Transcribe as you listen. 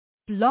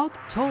Blog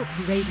Talk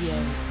Radio.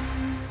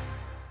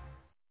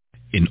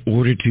 In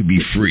order to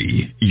be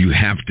free, you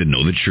have to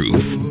know the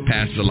truth.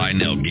 Pastor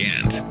Lionel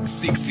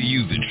Gantt seeks to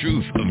use the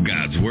truth of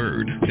God's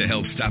Word to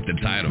help stop the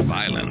tide of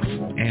violence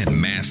and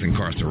mass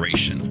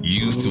incarceration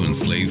used to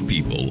enslave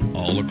people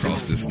all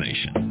across this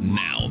nation.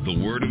 Now, the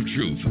Word of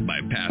Truth by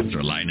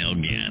Pastor Lionel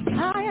Gantt.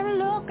 I am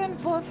looking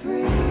for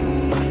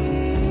freedom,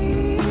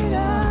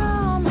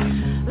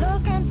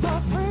 looking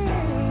for freedom.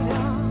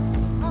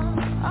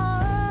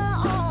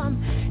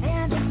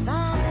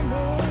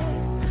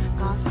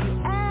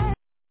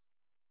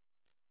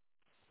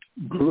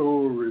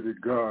 Glory to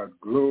God,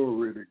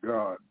 glory to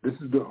God. This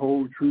is the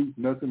whole truth,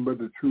 nothing but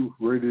the truth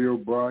radio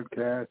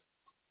broadcast.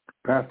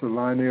 Pastor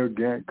Lionel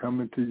Gantt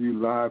coming to you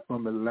live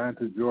from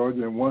Atlanta,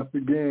 Georgia. And once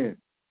again,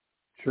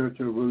 Church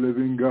of the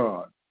Living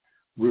God,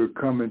 we're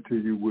coming to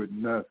you with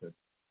nothing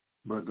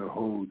but the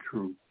whole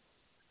truth.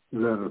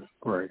 Let us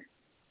pray.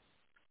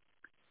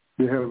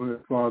 Dear Heavenly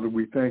Father,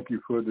 we thank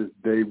you for this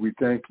day. We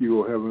thank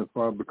you, O Heavenly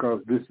Father,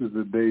 because this is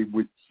a day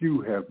which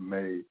you have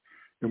made.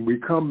 And we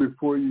come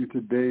before you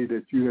today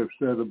that you have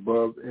set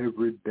above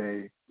every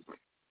day.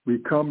 We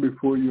come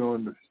before you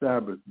on the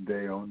Sabbath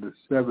day, on the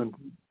seventh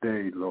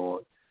day,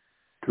 Lord,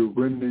 to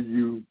render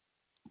you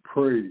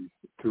praise,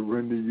 to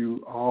render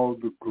you all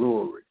the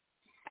glory.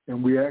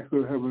 And we ask,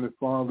 O Heavenly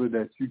Father,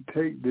 that you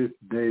take this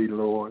day,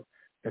 Lord,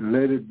 and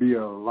let it be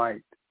a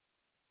light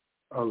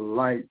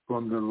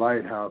from the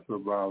lighthouse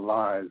of our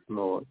lives,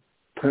 Lord.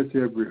 Touch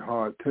every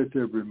heart, touch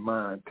every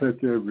mind,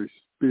 touch every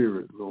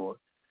spirit, Lord,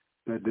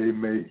 that they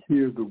may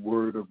hear the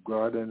word of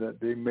God and that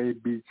they may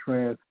be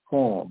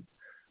transformed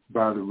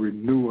by the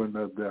renewing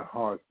of their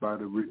hearts, by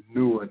the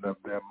renewing of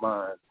their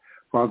minds.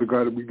 Father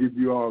God, we give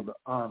you all the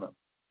honor.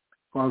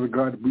 Father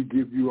God, we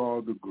give you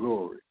all the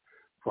glory.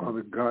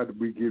 Father God,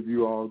 we give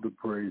you all the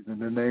praise. In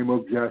the name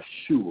of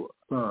Yeshua,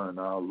 Son,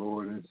 our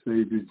Lord and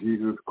Savior,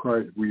 Jesus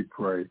Christ, we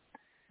pray.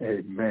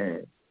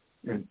 Amen.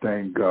 And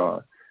thank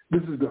God.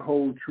 This is the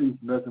whole truth,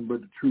 nothing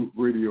but the truth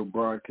radio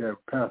broadcast.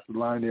 Pastor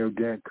Lionel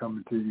Gantt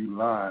coming to you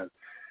live.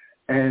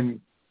 And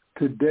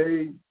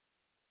today,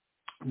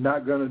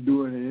 not going to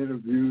do any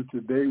interviews.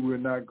 Today, we're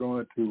not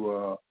going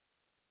to,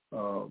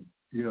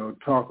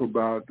 talk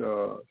about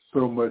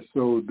so much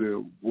so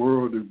the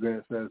world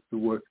events as to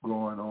what's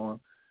going on.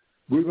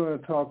 We're going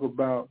to talk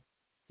about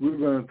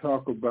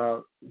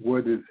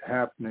what is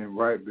happening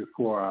right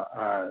before our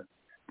eyes,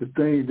 the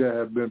things that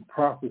have been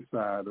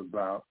prophesied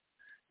about.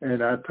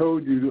 And I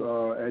told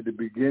you at the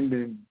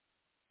beginning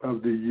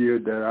of the year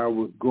that I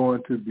was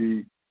going to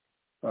be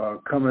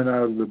coming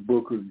out of the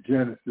book of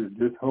Genesis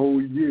this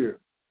whole year.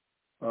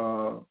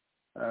 I'm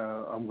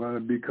going to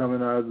be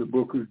coming out of the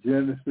book of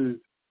Genesis,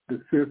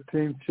 the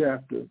 15th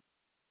chapter,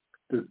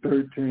 the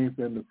 13th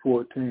and the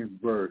 14th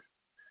verse,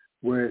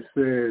 where it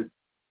says,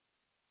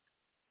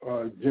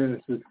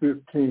 Genesis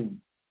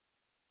 15,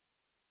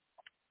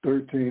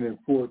 13 and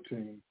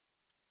 14,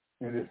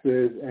 and it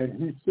says, and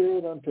he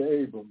said unto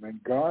Abram,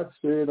 and God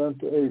said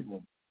unto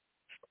Abram,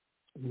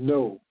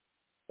 know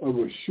of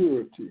a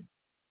surety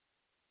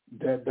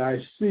that thy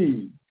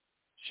seed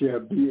shall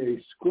be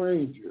a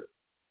stranger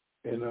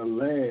in a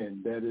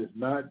land that is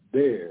not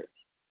theirs,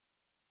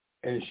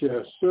 and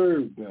shall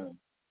serve them,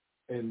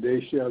 and they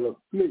shall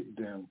afflict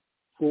them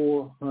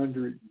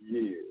 400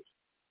 years.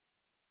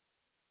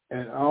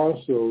 And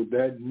also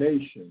that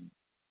nation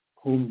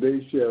whom they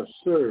shall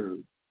serve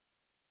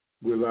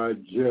will I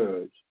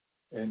judge,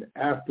 and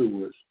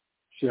afterwards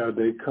shall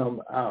they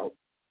come out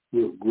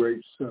with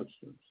great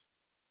substance.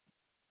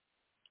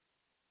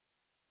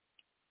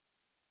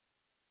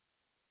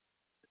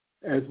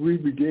 As we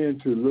begin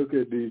to look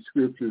at these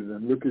scriptures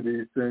and look at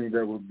these things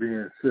that were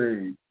being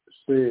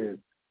said,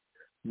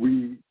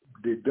 we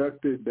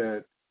deducted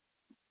that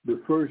the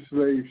first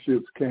slave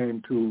ships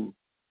came to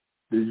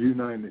the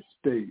United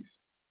States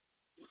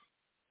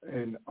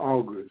in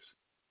August.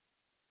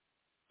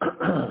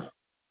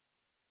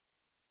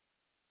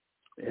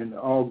 In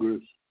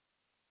August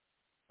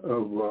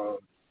of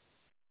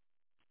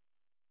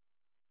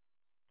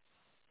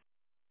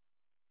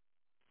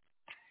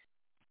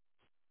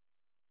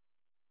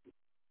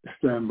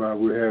stand by,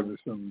 we're having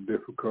some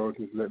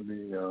difficulties. Let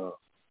me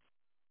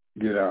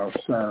get our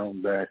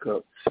sound back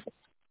up.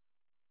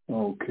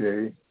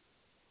 Okay.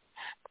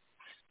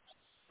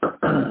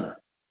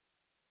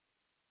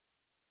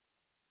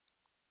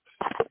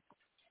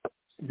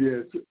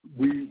 Yes,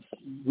 we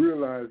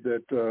realize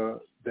that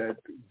that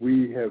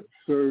we have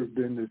served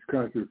in this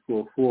country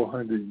for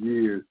 400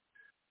 years,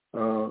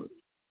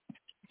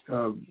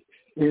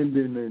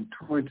 ending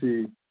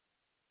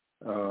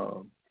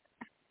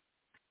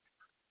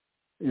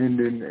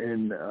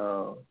in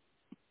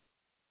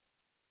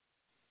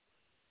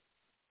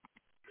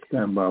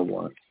stand by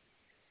one.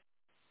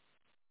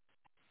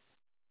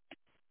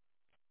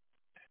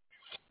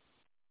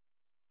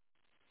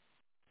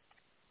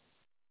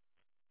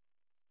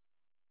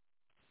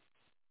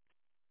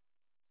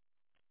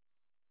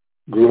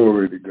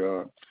 Glory to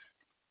God.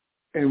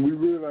 And we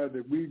realize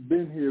that we've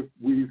been here,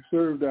 we've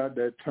served out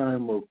that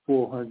time of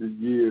 400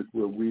 years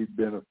where we've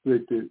been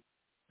afflicted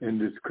in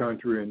this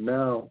country, and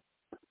now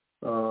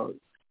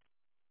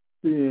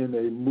seeing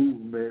a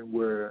movement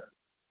where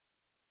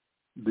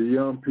the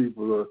young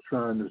people are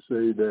trying to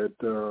say that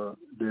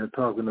they're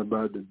talking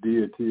about the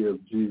deity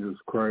of Jesus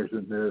Christ,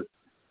 and they're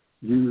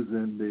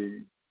using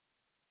the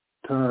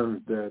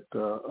terms that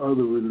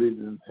other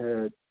religions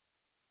had,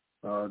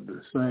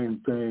 the same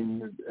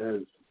thing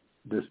as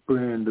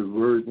displaying the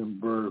virgin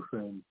birth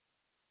and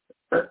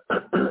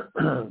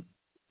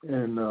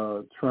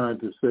trying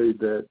to say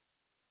that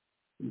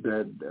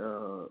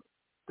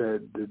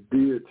the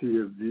deity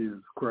of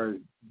Jesus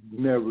Christ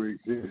never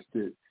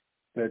existed,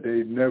 that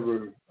they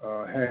never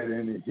had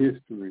any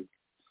history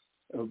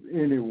of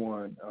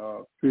anyone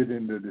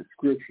fitting the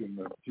description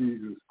of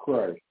Jesus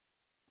Christ.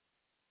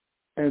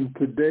 And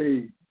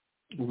today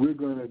we're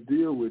going to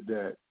deal with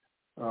that.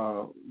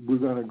 We're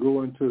going to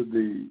go into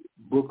the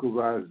book of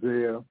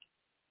Isaiah,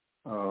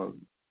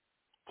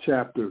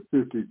 chapter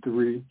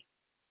 53,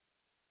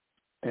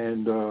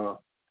 and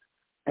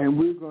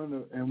we're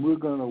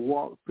going to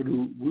walk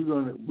through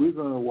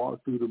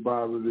the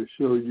Bible to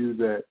show you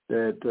that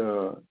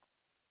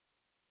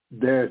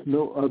there's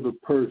no other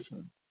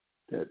person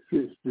that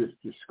fits this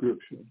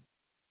description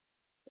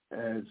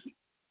as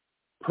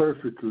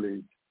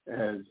perfectly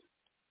as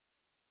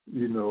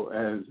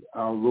as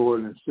our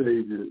Lord and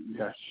Savior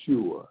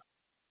Yeshua,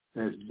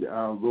 as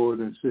our Lord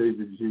and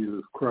Savior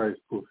Jesus Christ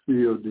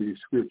fulfilled these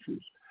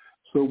scriptures.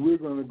 So we're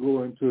going to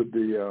go into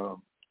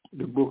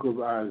the book of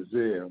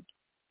Isaiah,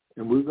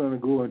 and we're going to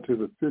go into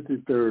the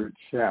 53rd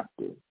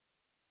chapter,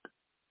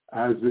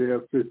 Isaiah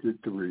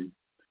 53.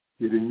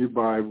 Get in your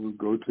Bible,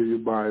 go to your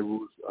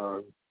Bibles,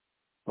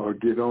 or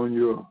get on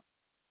your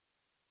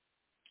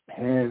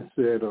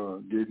handset,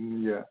 or get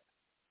in your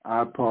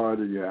iPod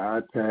or your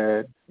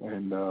iPad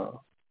and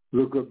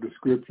look up the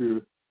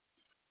scripture,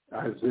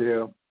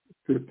 Isaiah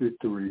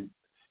 53,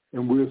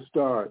 and we'll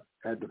start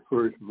at the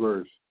first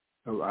verse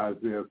of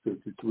Isaiah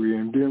 53,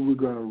 and then we're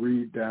going to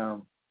read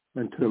down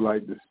until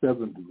like the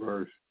 7th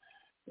verse,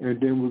 and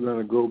then we're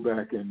going to go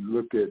back and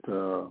look at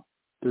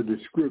the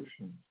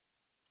description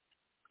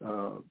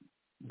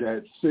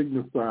that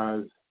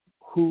signifies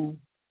who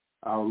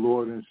our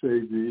Lord and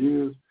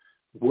Savior is,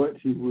 what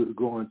he was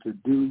going to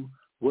do,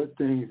 what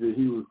things that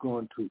he was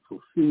going to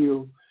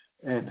fulfill,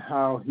 and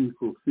how he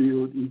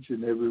fulfilled each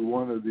and every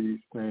one of these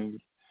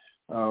things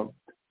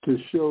to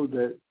show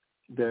that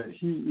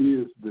he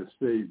is the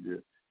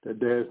Savior, that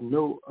there's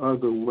no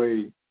other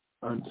way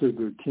unto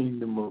the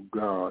kingdom of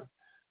God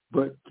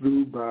but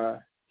through by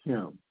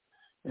him.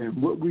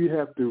 And what we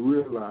have to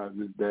realize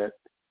is that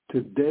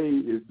today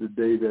is the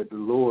day that the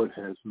Lord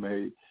has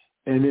made,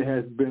 and it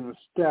has been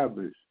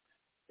established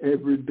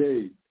every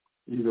day.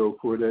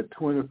 For that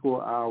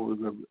 24 hours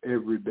of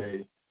every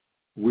day,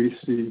 we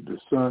see the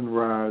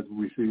sunrise,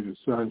 we see the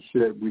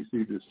sunset, we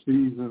see the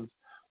seasons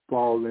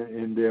falling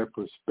in their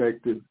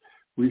perspective.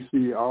 We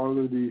see all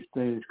of these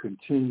things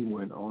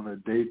continuing on a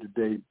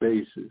day-to-day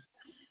basis.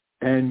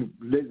 And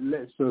it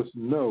lets us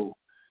know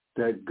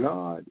that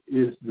God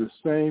is the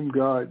same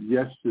God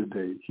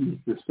yesterday. He's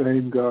the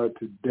same God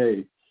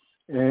today,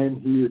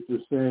 and he is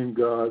the same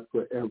God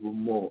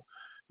forevermore.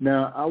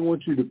 Now, I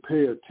want you to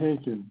pay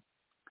attention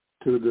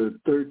to the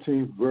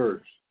 13th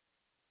verse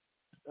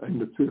in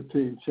the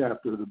 15th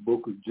chapter of the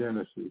book of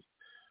Genesis,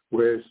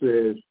 where it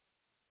says,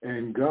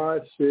 "And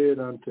God said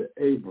unto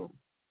Abram,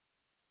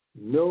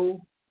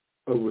 Know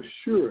of a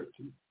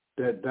surety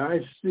that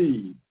thy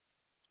seed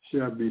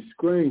shall be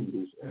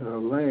strangers in a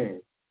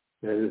land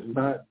that is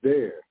not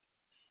there,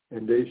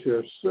 and they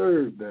shall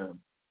serve them,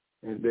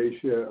 and they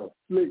shall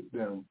afflict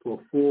them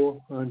for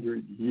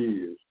 400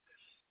 years."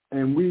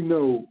 And we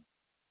know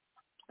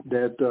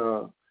that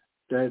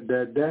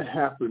that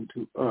happened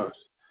to us,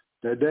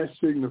 that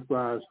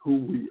signifies who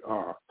we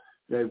are,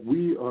 that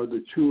we are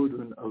the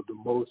children of the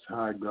Most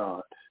High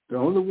God. The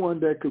only one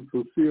that could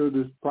fulfill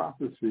this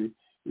prophecy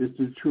is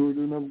the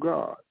children of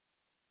God.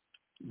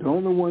 The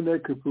only one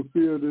that could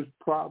fulfill this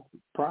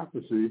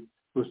prophecy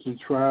was the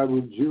tribe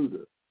of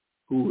Judah,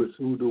 who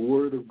the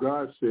word of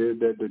God said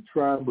that the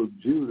tribe of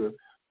Judah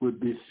would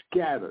be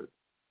scattered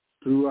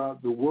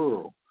throughout the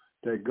world,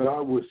 that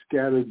God would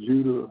scatter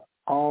Judah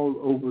all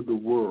over the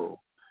world.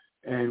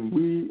 And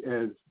we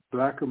as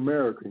Black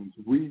Americans,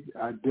 we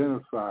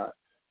identify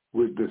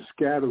with the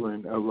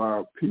scattering of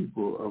our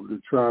people, of the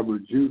tribe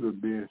of Judah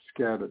being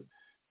scattered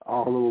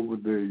all over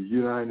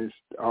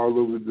all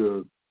over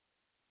the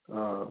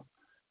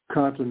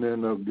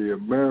continent of the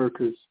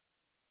Americas,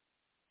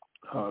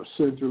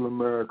 Central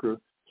America,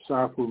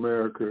 South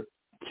America,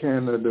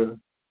 Canada,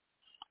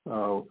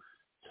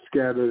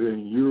 scattered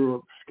in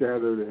Europe,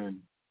 scattered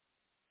in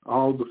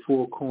all the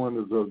four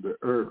corners of the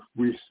earth.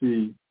 We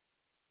see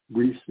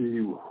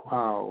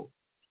how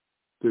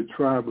the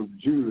tribe of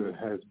Judah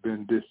has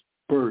been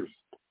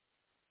dispersed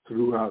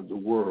throughout the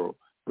world.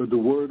 But the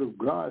word of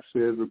God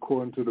says,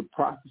 according to the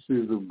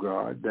prophecies of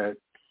God, that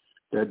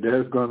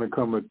there's going to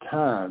come a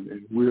time,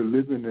 and we're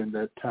living in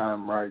that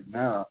time right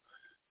now,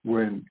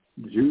 when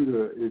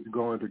Judah is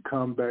going to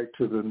come back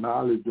to the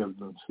knowledge of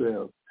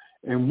themselves,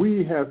 And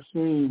we have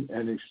seen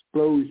an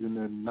explosion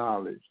in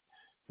knowledge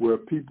where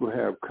people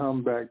have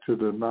come back to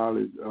the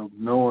knowledge of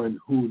knowing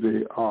who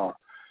they are.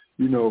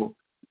 You know,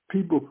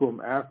 people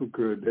from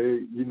Africa,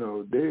 they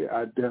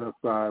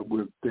identify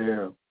with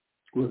their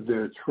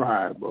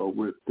tribe or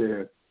with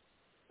their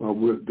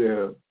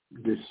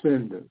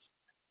descendants.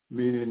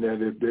 Meaning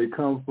that if they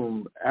come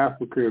from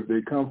Africa, if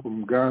they come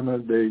from Ghana,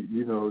 they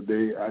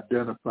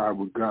identify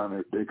with Ghana.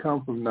 If they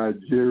come from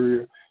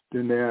Nigeria,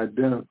 then they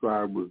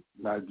identify with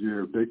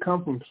Nigeria. If they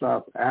come from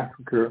South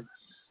Africa,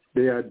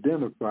 they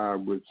identify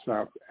with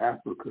South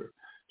Africa.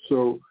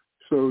 So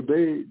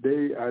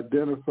they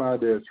identify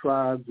their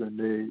tribes and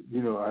they,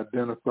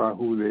 identify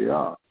who they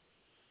are.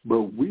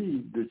 But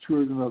we, the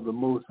children of the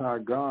Most High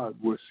God,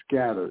 were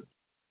scattered.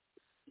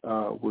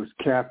 Was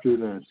captured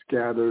and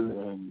scattered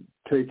and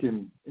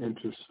taken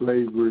into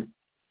slavery,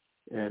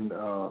 and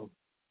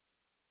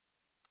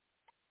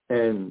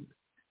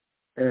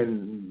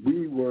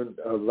we weren't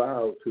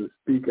allowed to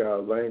speak our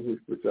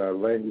language, which our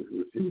language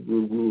was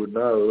Hebrew. We were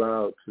not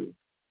allowed to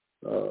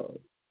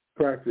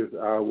practice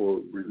our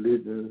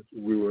religions.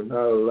 We were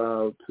not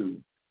allowed to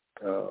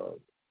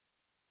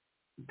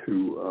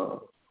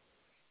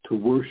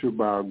worship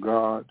our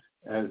God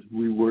as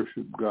we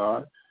worship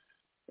God,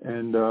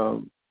 and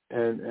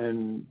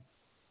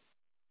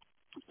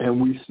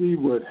we see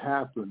what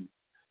happened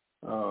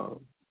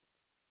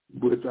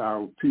with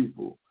our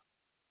people,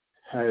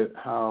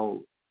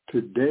 how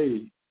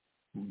today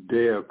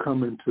they are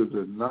coming to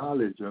the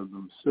knowledge of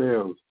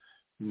themselves.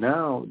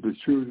 Now the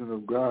children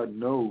of God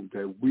know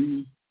that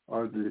we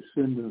are the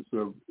descendants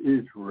of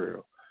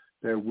Israel,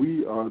 that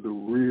we are the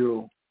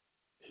real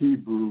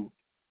Hebrew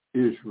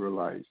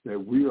Israelites,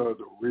 that we are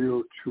the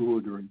real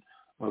children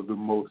of the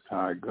Most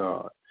High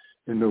God.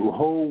 And the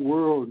whole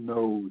world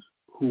knows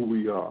who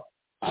we are.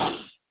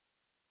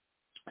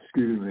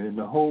 Excuse me. And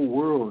the whole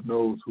world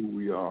knows who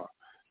we are.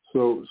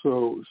 So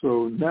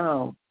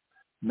now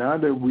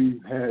that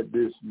we've had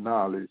this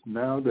knowledge,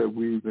 now that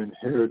we've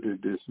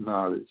inherited this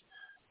knowledge,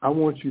 I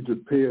want you to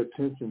pay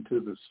attention to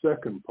the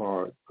second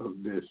part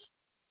of this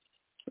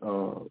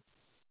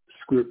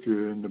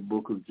scripture in the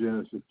book of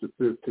Genesis, the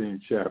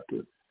 15th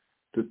chapter.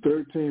 The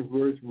 13th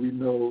verse, we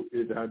know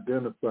it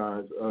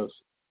identifies us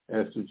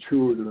as the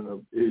children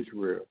of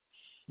Israel.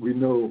 We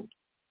know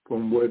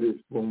from what is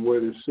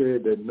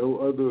said that no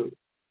other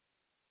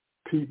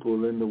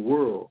people in the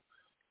world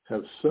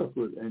have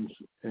suffered and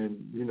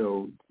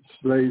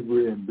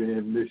slavery and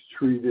being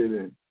mistreated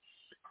and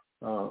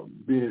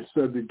being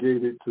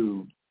subjugated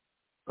to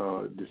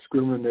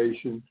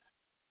discrimination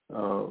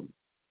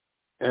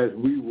as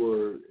we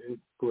were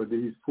for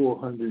these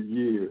 400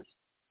 years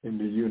in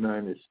the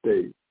United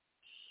States.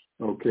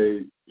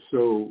 Okay,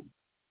 so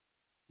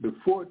the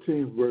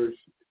 14th verse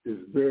is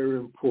very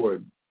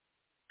important,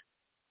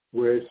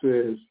 where it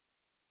says,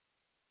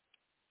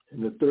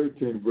 in the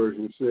 13th verse,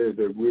 it says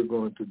that we're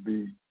going to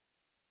be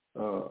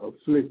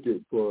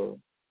afflicted for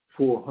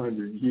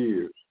 400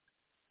 years.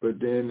 But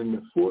then in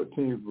the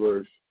 14th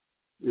verse,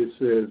 it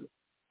says,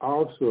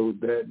 also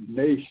that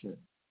nation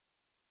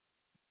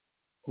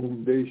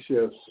whom they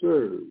shall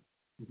serve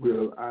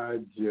will I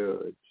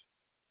judge.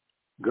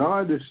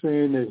 God is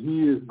saying that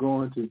he is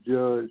going to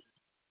judge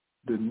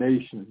the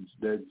nations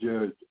that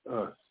judged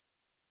us,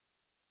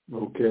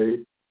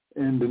 okay?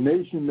 And the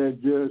nation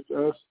that judged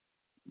us,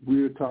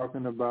 we're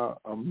talking about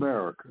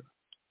America.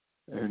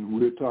 And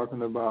we're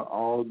talking about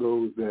all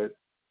those that,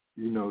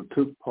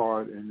 took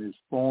part in this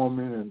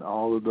forming and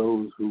all of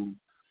those who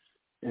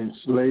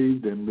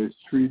enslaved and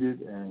mistreated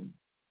and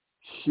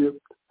shipped.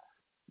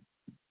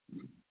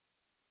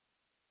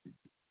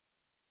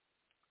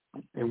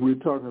 And we're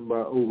talking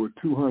about over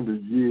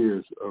 200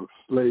 years of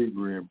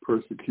slavery and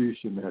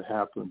persecution that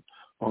happened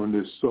on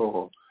this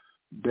soil.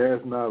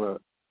 There's not a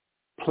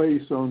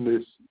place in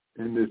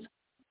this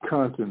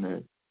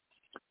continent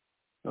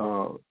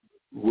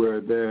where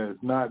there has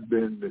not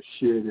been the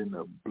shedding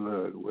of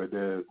blood, where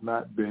there has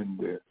not been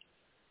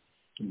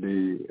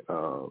the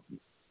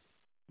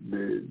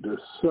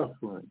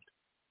suffering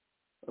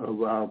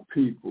of our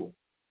people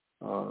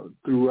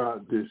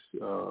throughout this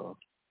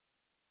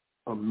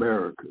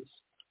Americas.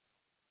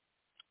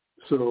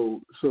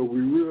 So we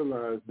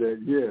realize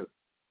that, yes,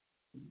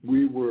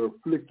 we were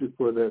afflicted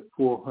for that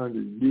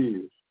 400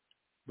 years,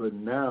 but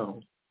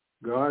now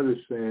God is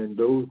saying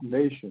those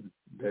nations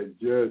that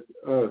judged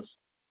us,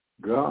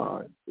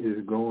 God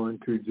is going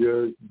to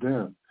judge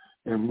them.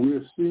 And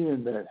we're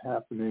seeing that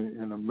happening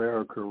in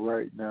America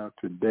right now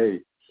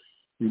today.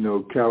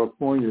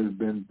 California has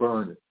been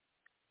burning.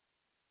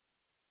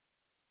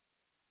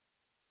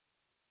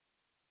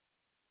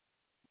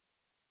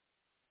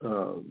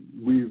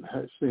 We've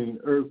seen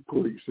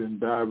earthquakes in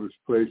diverse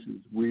places.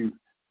 We've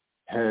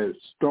had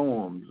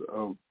storms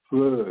of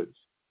floods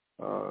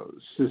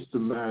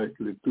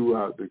systematically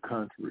throughout the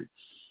country.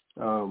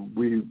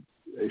 We've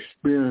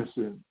experienced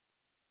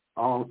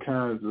all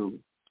kinds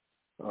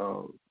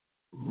of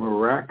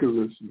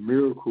miraculous,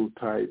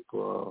 miracle-type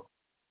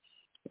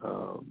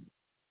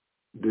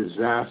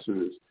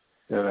disasters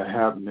that are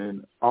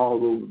happening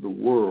all over the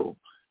world.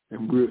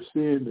 and we're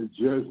seeing the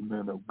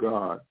judgment of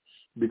God,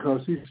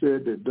 because he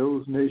said that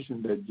those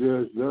nations that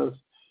judged us,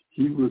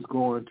 he was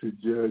going to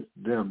judge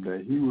them,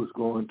 that he was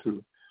going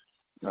to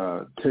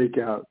take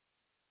out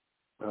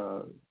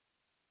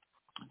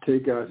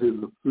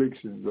his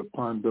afflictions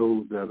upon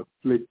those that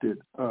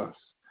afflicted us.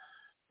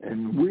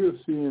 And we're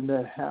seeing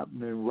that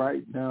happening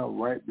right now,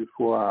 right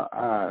before our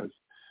eyes.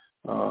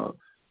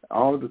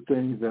 All the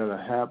things that are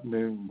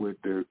happening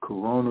with the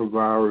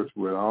coronavirus,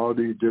 with all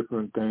these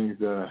different things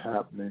that are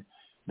happening,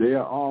 they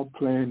are all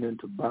playing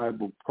into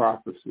Bible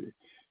prophecy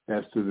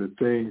as to the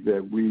things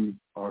that we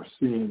are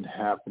seeing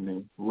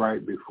happening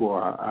right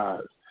before our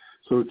eyes.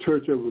 So,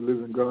 Church of the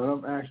Living God,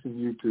 I'm asking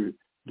you to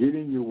get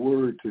in your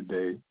word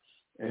today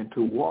and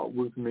to walk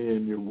with me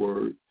in your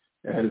word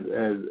as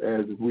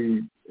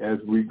we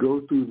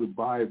go through the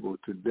Bible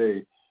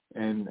today.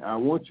 And I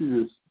want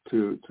you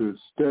to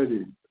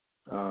study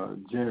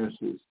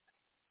Genesis,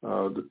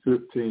 the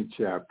 15th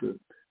chapter,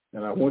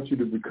 and I want you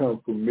to become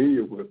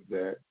familiar with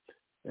that.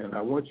 And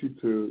I want you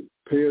to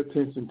pay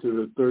attention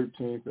to the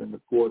 13th and the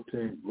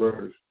 14th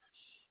verse,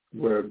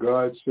 where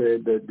God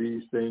said that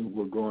these things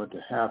were going to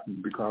happen,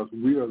 because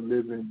we are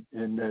living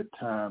in that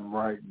time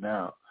right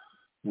now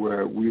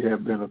where we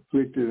have been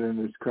afflicted in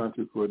this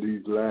country for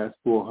these last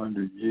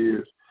 400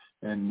 years,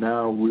 and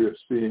now we're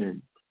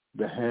seeing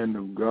the hand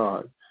of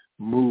God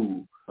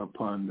move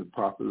upon the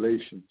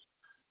populations.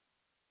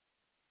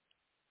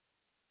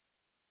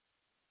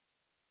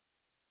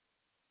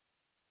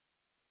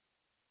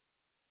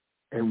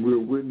 And we're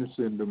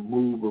witnessing the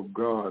move of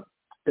God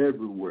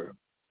everywhere.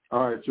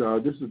 All right,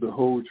 y'all, this is the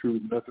Whole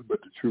Truth, Nothing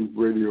But the Truth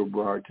radio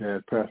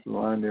broadcast. Pastor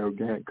Lionel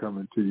Gantt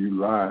coming to you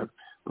live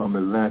from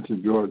Atlanta,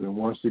 Georgia. And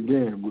once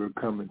again, we're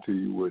coming to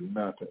you with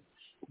nothing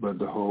but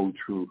the whole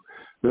truth.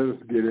 Let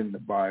us get in the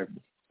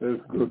Bible.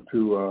 Let's go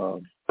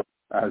to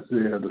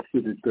Isaiah, the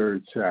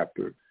 53rd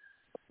chapter.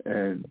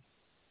 And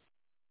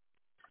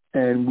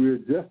we're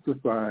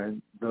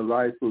justifying the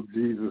life of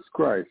Jesus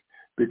Christ,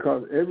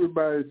 because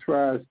everybody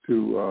tries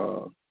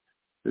to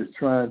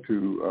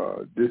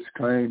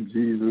disclaim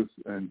Jesus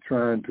and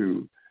trying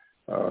to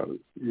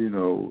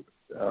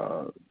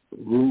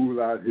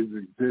rule out his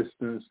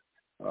existence,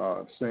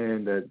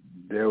 saying that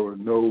there were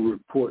no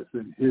reports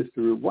in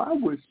history. Why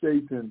would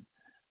Satan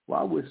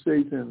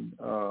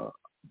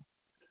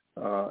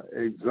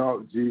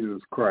exalt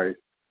Jesus Christ?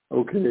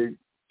 Okay,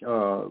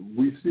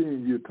 we see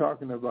you're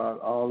talking about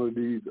all of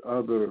these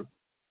other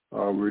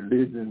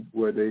religions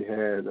where they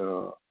had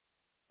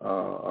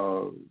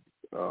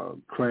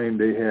claimed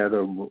they had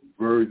a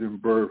virgin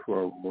birth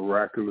or a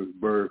miraculous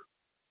birth.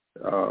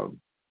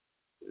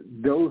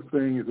 Those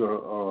things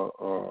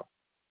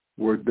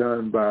were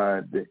done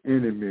by the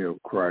enemy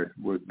of Christ,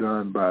 were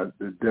done by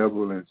the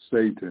devil and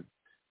Satan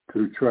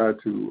to try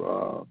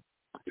to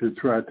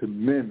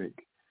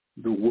mimic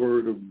the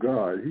Word of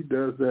God. He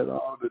does that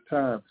all the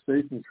time.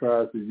 Satan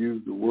tries to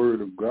use the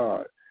Word of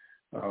God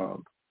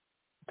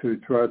to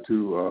try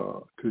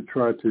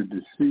to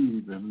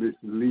deceive and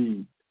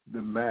mislead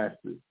the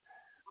masses.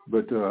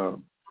 But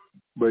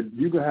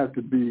you have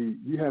to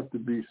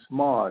be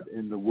smart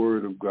in the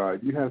Word of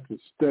God. You have to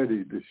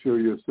study to show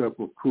yourself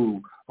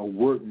approved, a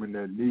workman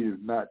that needeth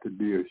not to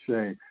be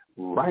ashamed,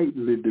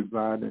 rightly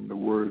dividing the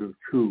word of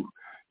truth.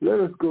 Let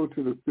us go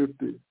to the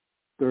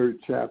 53rd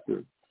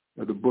chapter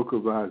of the book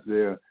of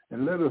Isaiah,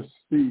 and let us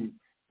see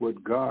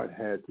what God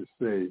had to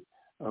say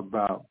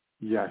about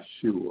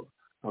Yeshua,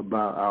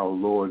 about our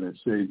Lord and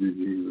Savior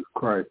Jesus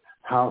Christ,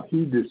 how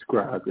he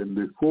described him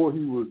before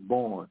he was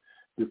born,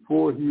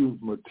 before he was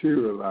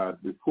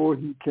materialized, before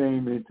he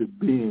came into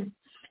being.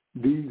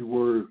 These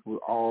words were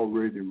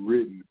already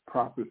written,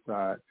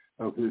 prophesied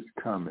of his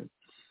coming.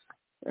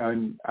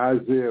 And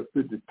Isaiah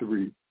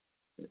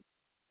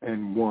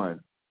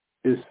 53:1,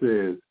 it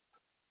says,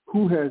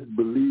 "Who has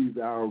believed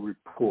our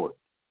report?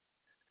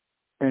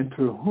 And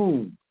to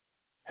whom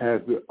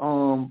has the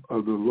arm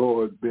of the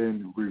Lord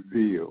been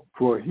revealed?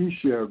 For he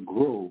shall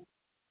grow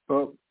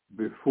up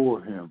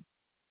before him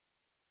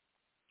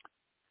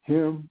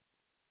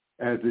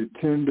as a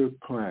tender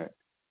plant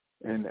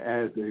and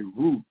as a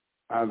root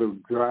out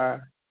of dry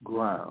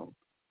ground.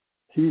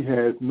 He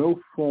has no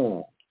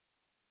form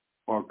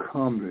or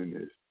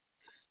comeliness,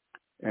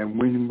 and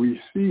when we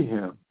see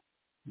him,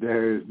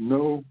 there is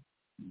no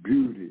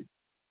beauty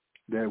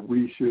that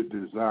we should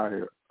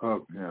desire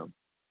of him.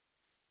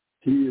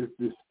 He is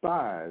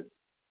despised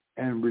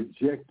and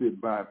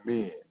rejected by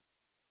men,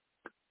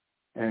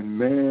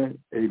 and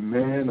a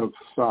man of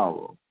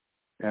sorrow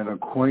and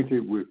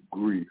acquainted with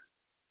grief.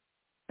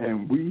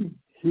 And we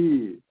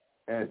hid,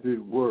 as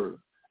it were,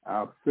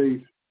 our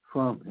face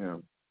from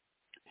him.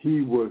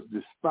 He was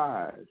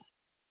despised,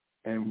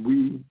 and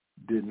we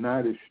did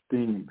not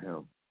esteem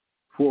him."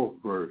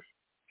 4th verse,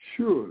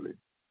 "Surely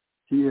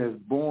he has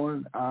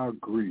borne our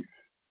griefs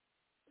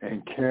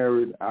and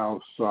carried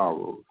our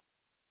sorrows,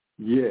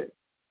 yet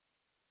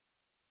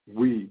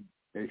we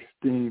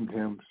esteemed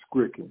him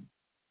stricken,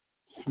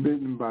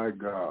 smitten by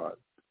God,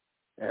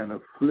 and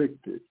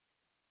afflicted."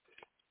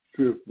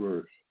 5th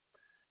verse,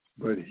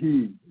 "But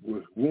he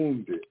was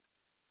wounded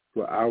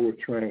for our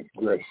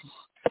transgressions.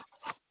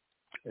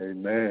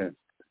 Amen.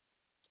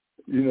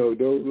 You know,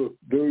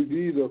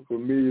 these are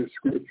familiar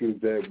scriptures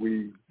that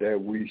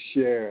we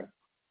share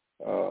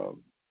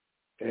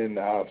in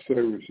our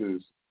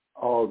services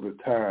all the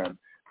time.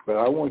 But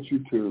I want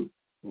you to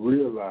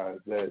realize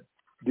that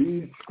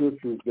these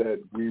scriptures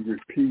that we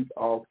repeat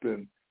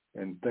often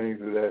and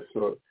things of that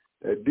sort,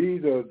 that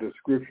these are the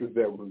scriptures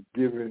that was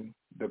given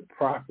the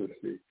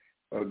prophecy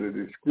of the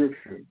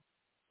description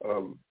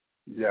of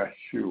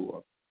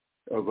Yeshua,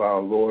 of our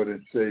Lord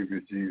and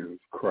Savior Jesus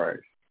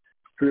Christ.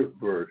 5th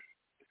verse,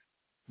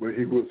 but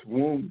he was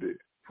wounded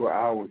for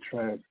our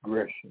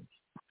transgressions.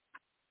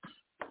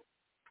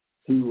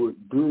 He was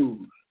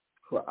bruised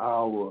for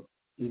our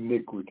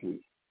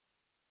iniquities.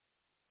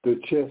 The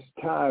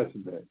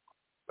chastisement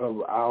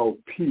of our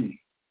peace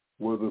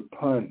was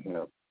upon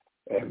him,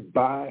 and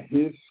by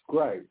his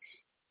stripes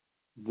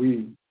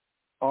we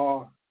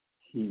are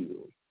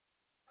healed.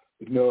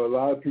 You know, a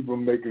lot of people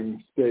make a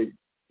mistake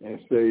and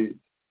say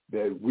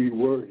that we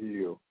were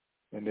healed,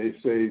 and they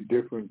say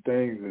different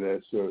things of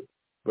that sort.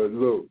 But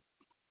look,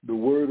 the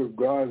word of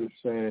God is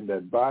saying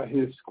that by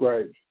his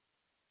stripes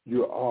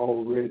you're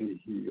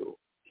already healed.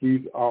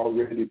 He's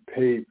already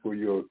paid for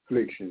your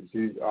afflictions.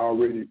 He's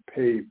already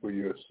paid for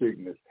your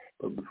sickness.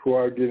 But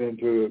before I get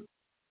into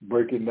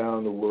breaking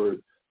down the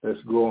word,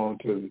 let's go on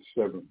to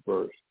the 7th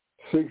verse.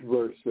 6th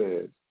verse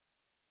says,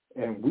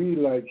 and we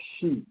like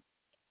sheep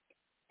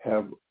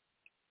have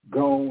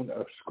gone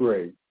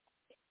astray.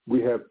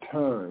 We have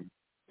turned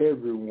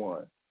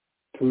everyone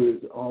to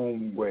his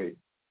own way.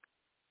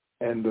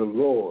 And the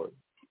Lord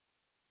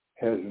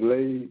has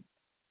laid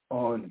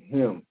on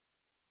him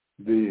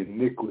the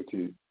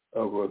iniquity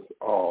of us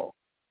all.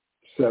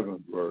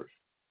 7th verse.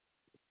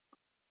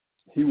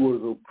 He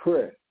was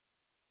oppressed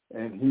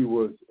and he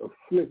was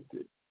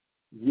afflicted,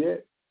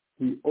 yet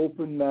he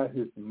opened not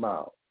his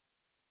mouth.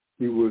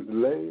 He was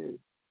led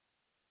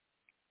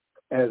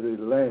as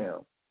a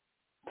lamb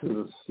to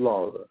the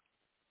slaughter,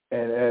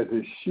 and as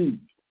a sheep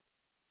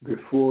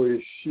before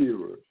his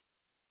shearers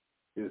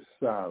is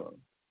silent,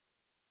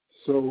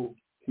 so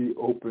he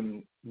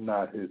opened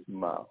not his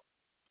mouth.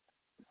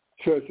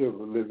 Church of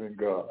the living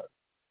God,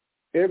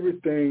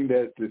 everything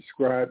that's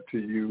described to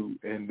you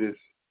in this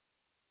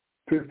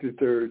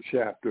 53rd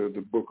chapter of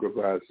the book of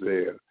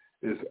Isaiah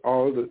is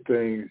all the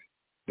things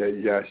that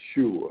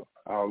Yeshua,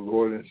 our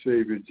Lord and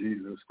Savior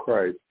Jesus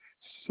Christ,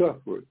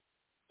 suffered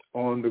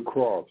on the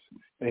cross.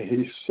 And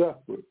he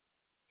suffered,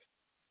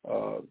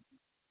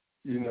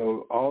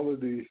 all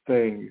of these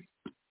things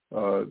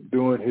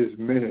during his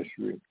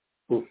ministry,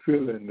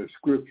 fulfilling the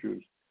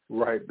scriptures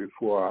right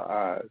before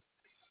our eyes.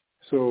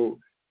 So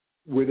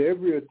with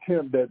every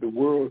attempt that the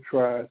world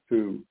tries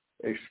to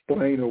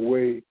explain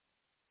away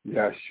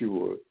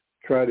Yeshua,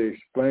 try to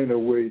explain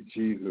away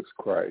Jesus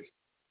Christ,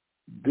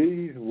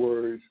 these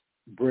words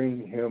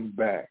bring him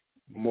back.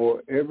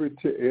 More every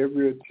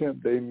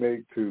attempt they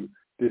make to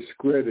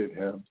discredit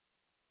him,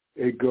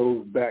 it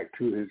goes back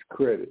to his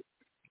credit.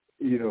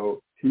 You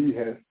know, he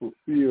has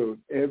fulfilled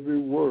every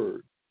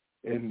word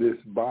in this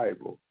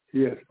Bible.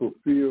 He has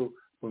fulfilled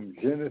from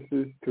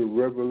Genesis to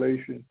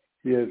Revelation.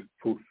 He has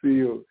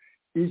fulfilled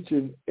each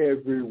and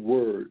every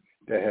word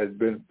that has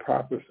been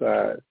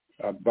prophesied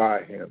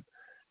by him.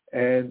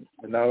 And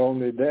not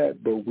only that,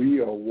 but we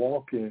are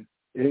walking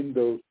in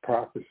those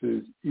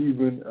prophecies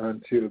even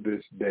until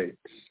this day.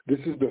 This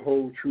is the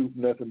Whole Truth,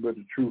 Nothing But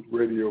the Truth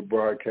radio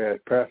broadcast.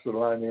 Pastor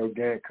Lionel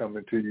Gantt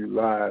coming to you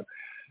live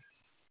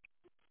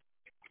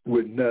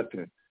with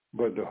nothing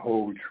but the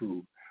whole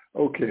truth.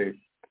 Okay,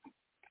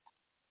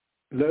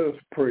 let us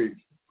pray.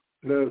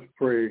 Let us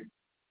pray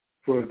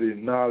for the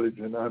knowledge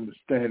and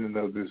understanding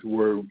of this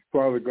word.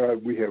 Father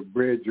God, we have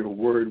read your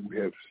word. We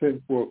have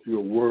sent forth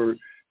your word.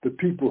 The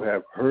people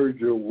have heard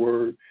your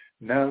word.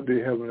 Now,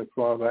 dear Heavenly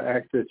Father, I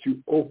ask that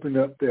you open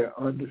up their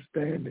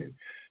understanding,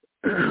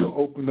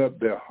 open up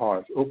their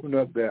hearts, open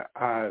up their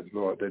eyes,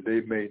 Lord, that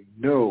they may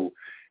know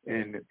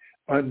and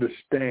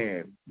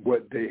understand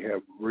what they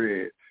have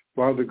read.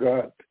 Father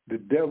God, the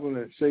devil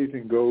and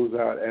Satan goes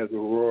out as a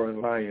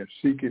roaring lion,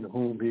 seeking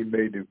whom he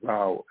may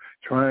devour,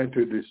 trying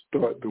to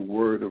distort the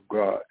word of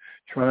God,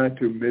 trying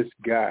to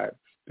misguide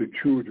the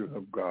children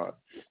of God.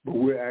 But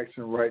we're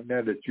asking right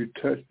now that you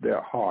touch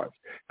their hearts,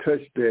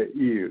 touch their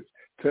ears,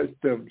 touch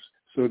them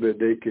so that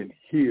they can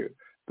hear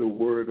the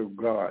word of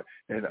God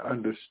and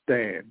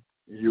understand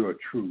your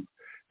truth.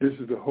 This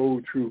is the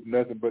Whole Truth,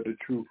 Nothing But the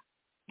Truth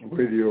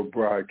radio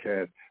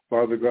broadcast.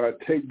 Father God,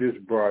 take this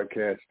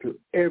broadcast to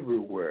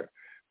everywhere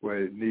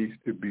where it needs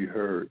to be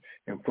heard.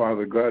 And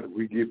Father God,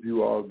 we give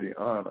you all the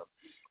honor.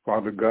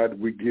 Father God,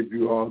 we give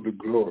you all the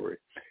glory.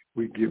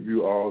 We give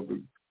you all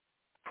the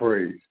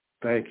praise.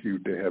 Thank you,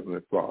 dear Heavenly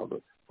Father,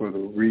 for the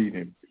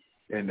reading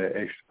and the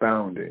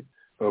expounding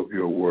of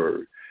your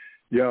word.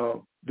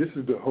 Y'all, this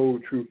is the Whole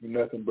Truth and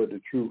Nothing But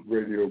the Truth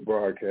radio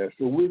broadcast.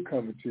 So we're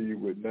coming to you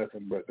with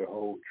nothing but the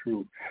whole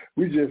truth.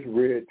 We just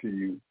read to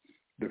you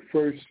the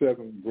first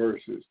 7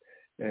 verses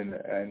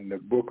in the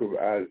book of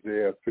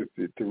Isaiah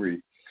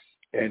 53.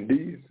 And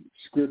these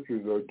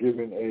scriptures are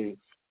giving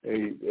a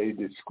a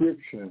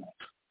description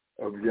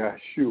of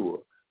Yeshua.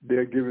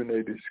 They're given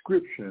a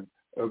description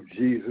of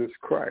Jesus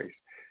Christ,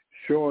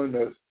 showing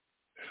us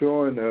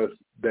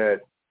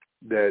that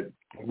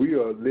we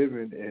are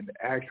living in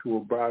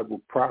actual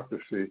Bible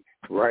prophecy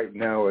right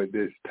now at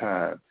this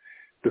time.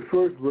 The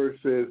first verse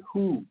says,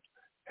 "Who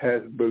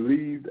has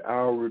believed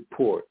our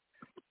report,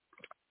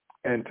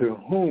 and to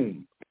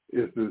whom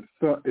is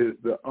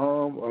the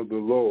arm of the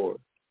Lord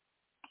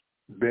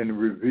been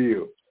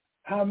revealed?"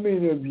 How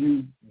many of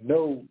you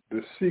know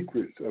the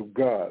secrets of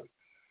God?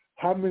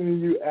 How many of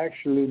you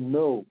actually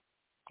know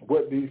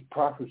what these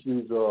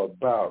prophecies are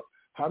about?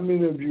 How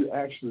many of you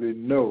actually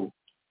know,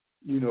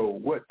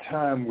 what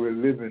time we're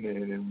living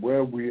in and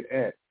where we're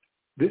at?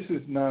 This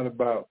is not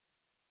about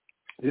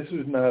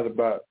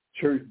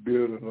church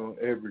building on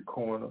every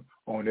corner,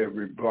 on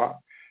every block.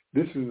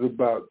 This is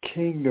about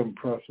kingdom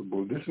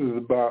principle. This is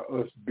about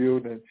us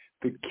building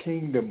the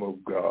kingdom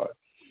of God.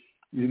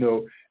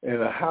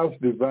 And a house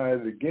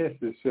divided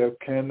against itself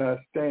cannot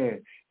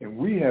stand. And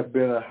we have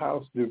been a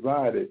house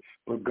divided,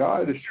 but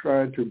God is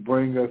trying to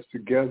bring us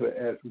together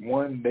as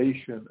one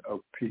nation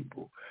of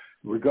people.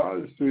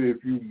 Regardless of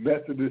if you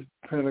Methodist,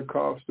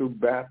 Pentecostal,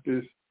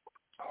 Baptist,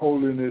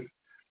 Holiness,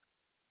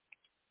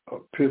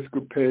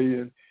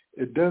 Episcopalian,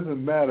 it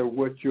doesn't matter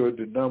what your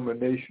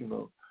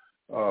denominational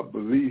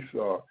beliefs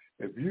are.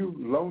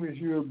 Long as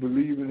you're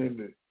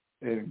believing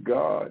in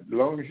God,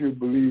 long as you're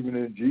believing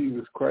in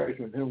Jesus Christ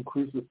and Him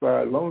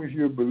crucified, long as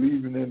you're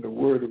believing in the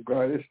Word of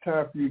God, it's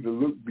time for you to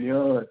look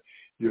beyond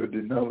your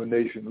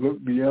denomination,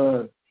 look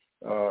beyond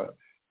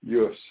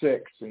your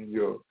sex and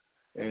your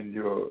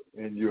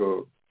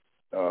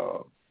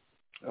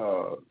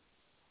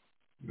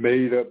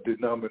made up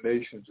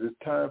denominations. It's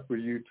time for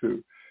you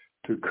to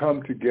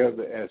come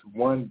together as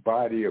one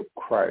body of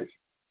Christ.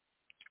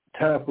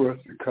 Time for us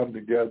to come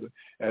together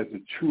as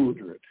the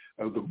children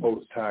of the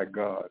Most High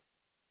God.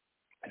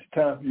 It's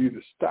time for you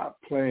to stop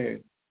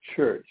playing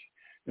church,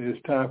 and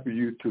it's time for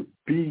you to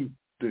be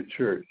the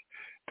church,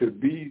 to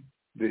be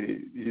the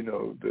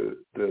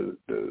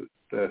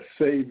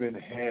saving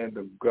hand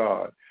of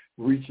God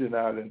reaching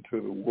out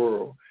into the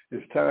world.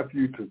 It's time for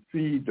you to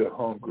feed the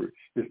hungry.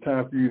 It's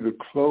time for you to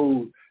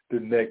clothe the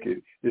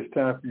naked. It's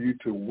time for you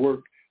to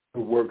work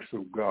the works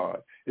of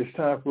God. It's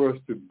time for us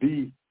to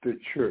be the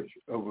church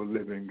of a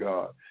living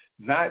God,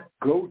 not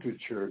go to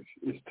church.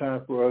 It's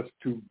time for us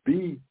to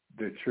be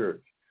the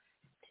church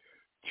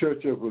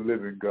of a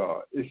living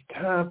God. It's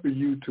time for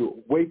you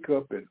to wake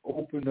up and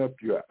open up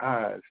your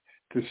eyes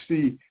to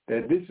see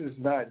that this is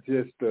not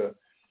just a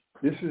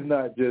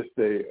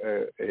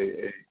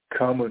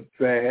common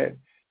fad,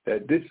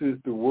 that this is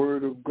the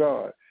Word of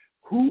God.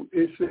 Who,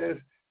 it says,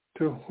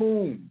 to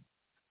whom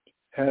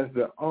has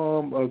the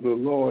arm of the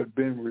Lord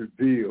been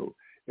revealed?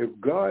 If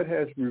God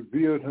has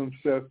revealed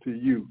Himself to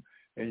you,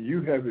 and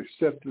you have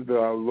accepted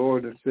our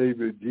Lord and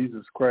Savior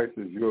Jesus Christ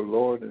as your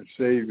Lord and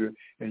Savior,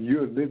 and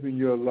you're living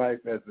your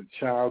life as a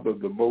child of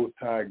the Most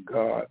High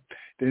God,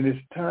 then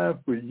it's time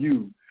for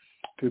you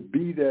to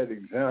be that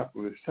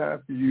example. It's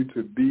time for you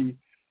to be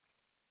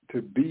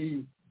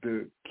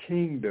the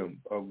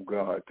kingdom of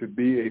God, to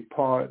be a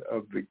part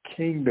of the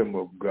kingdom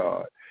of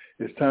God.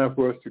 It's time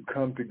for us to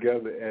come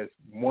together as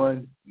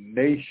one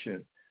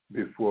nation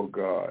before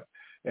God.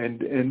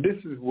 And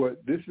this is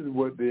what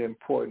the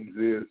importance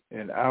is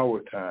in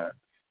our time.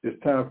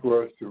 It's time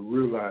for us to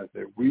realize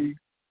that we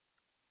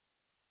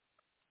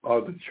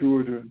are the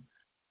children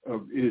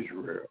of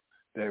Israel,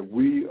 that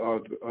we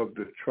are of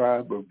the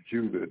tribe of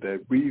Judah,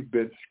 that we've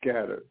been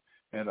scattered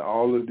in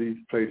all of these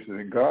places.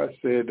 And God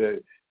said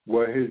that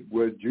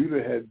where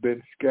Judah had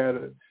been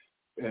scattered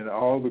in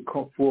all the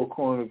four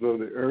corners of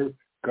the earth,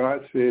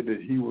 God said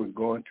that He was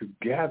going to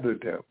gather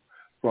them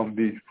from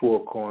these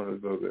four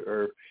corners of the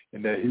earth,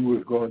 and that He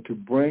was going to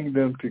bring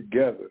them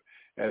together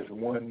as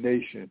one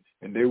nation,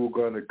 and they were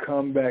going to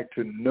come back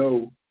to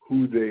know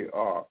who they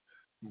are.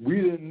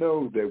 We didn't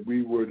know that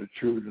we were the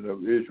children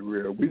of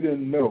Israel. We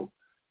didn't know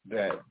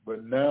that,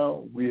 but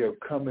now we have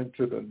come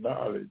into the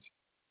knowledge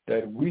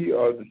that we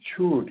are the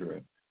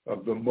children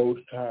of the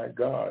Most High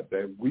God,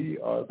 that we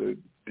are the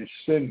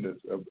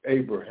descendants of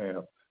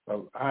Abraham,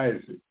 of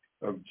Isaac,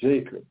 of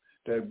Jacob,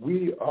 that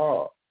we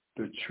are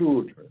the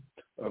children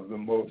of the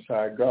Most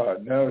High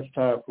God. Now it's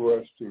time for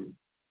us to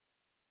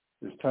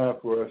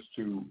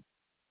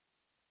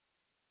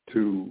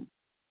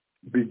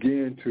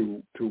begin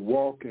to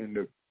walk in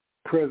the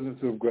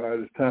presence of God.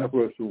 It's time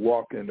for us to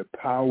walk in the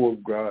power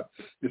of God.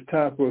 It's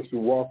time for us to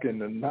walk in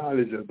the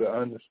knowledge of the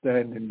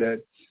understanding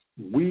that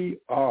we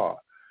are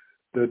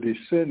the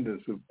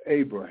descendants of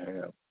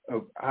Abraham,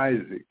 of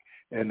Isaac,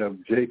 and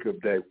of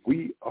Jacob, that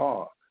we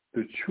are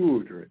the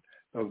children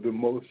of the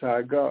Most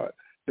High God.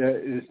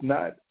 That is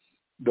not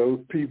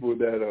those people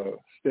that are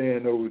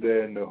staying over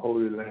there in the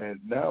Holy Land.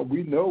 Now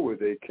we know where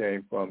they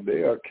came from.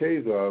 They are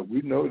Khazars.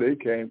 We know they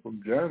came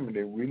from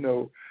Germany. We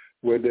know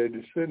where their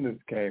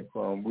descendants came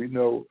from. We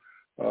know,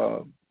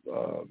 that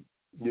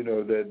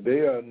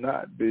they are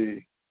not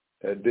the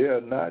that they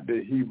are not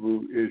the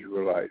Hebrew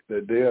Israelites,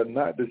 that they are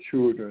not the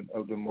children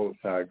of the Most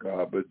High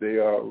God, but they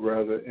are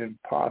rather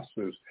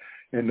impostors.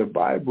 And the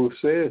Bible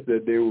says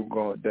that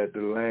that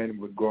the land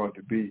was going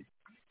to be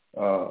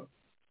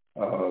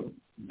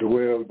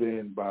dwelled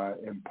in by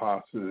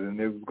impostors, and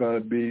it was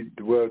going to be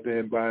dwelled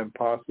in by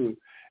impostors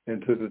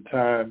until the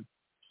time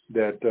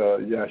that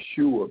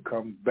Yeshua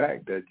comes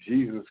back, that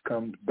Jesus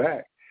comes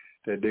back,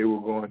 that they were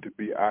going to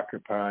be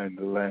occupying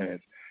the land.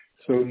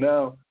 So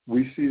now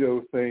we see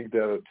those things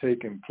that are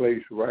taking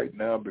place right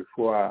now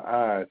before our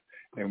eyes,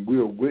 and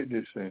we're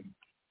witnessing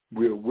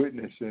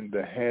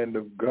the hand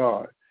of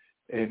God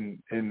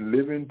in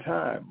living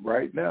time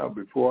right now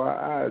before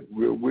our eyes.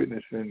 We're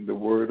witnessing the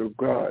word of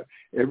God.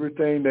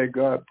 Everything that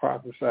God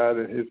prophesied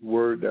in his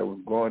word that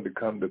was going to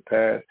come to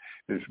pass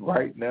is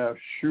right now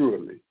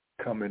surely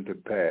coming to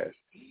pass.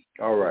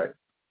 All right,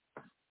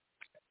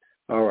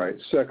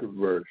 second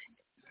verse.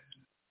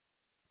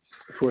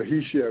 For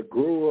he shall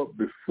grow up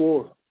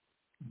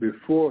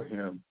before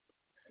him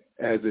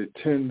as a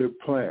tender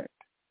plant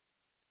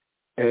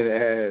and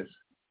as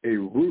a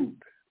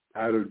root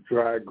out of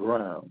dry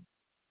ground.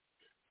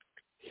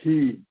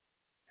 He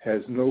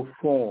has no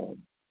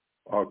form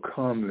or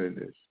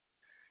comeliness,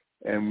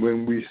 and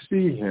when we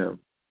see him,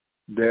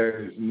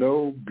 there is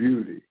no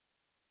beauty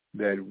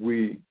that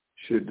we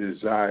should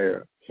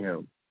desire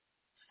him.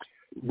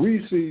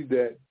 We see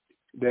that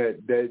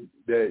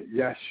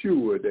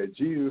Yeshua, that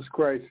Jesus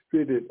Christ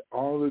fitted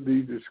all of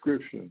these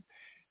descriptions.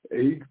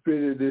 He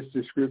fitted this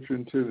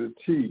description to the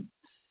T.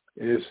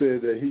 It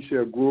said that he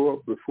shall grow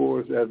up before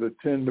us as a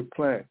tender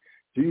plant.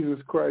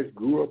 Jesus Christ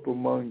grew up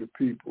among the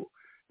people.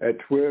 At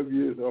 12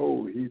 years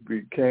old, he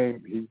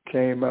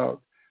came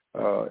out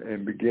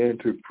and began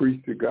to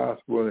preach the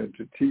gospel and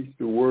to teach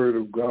the word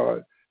of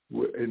God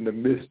in the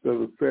midst of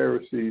the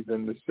Pharisees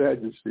and the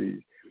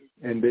Sadducees.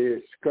 And they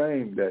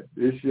exclaimed that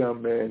this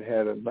young man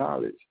had a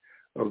knowledge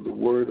of the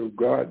word of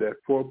God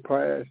that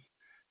surpassed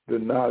the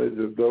knowledge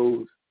of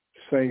those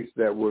saints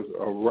that was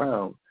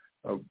around,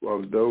 of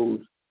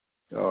those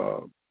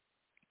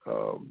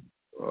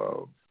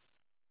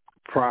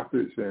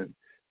prophets and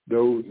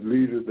those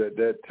leaders at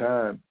that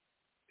time.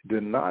 The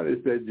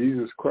knowledge that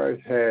Jesus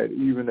Christ had,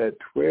 even at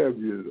 12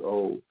 years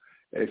old,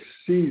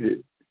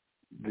 exceeded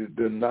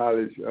the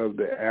knowledge of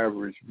the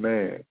average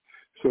man.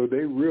 So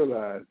they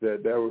realized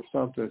that there was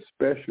something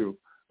special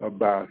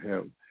about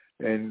him.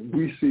 And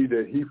we see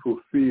that he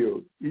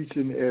fulfilled each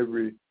and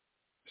every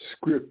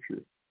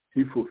scripture.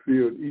 He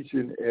fulfilled each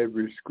and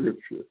every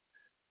scripture.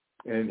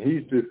 And he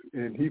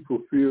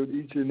fulfilled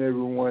each and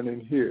every one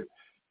in here,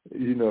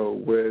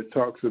 where it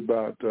talks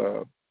about,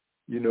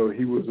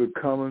 he was a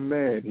common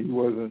man. He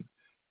wasn't,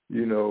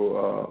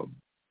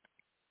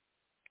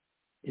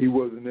 he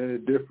wasn't any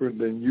different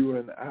than you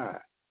and I,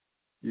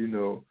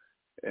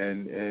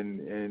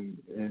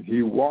 and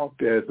he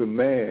walked as a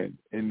man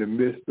in the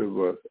midst of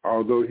us.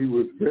 Although he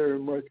was very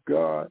much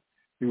God,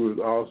 he was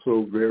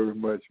also very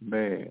much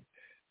man.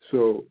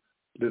 So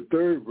the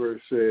third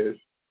verse says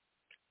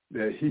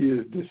that he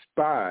is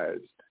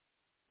despised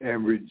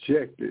and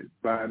rejected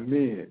by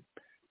men.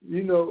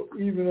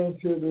 Even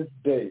until this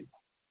day,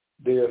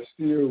 they are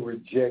still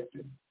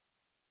rejecting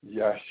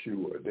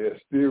Yeshua. They're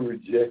still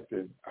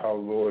rejecting our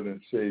Lord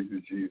and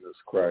Savior Jesus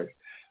Christ.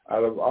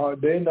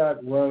 They're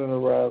not running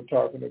around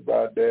talking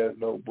about there's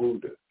no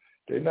Buddha.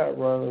 They're not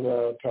running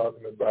around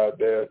talking about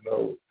there's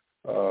no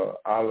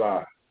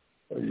Allah,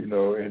 in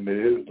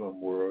the Islam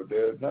world.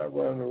 They're not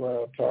running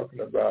around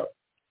talking about,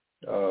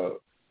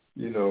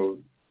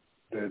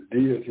 the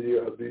deity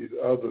of these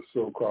other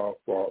so-called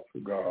false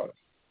gods.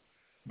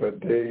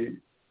 But they,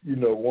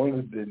 want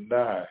to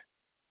deny,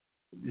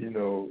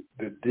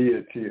 the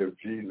deity of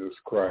Jesus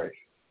Christ.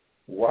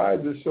 Why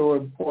is it so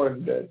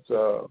important that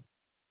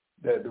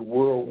the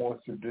world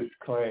wants to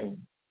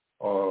disclaim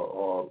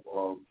or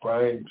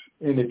brings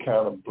any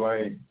kind of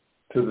blame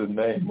to the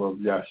name of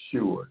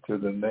Yeshua, to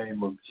the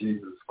name of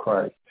Jesus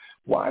Christ?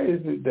 Why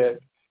is it that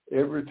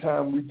every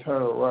time we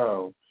turn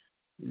around,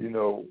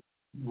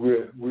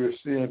 we're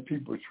seeing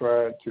people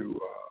trying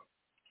to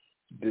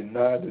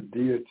deny the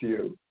deity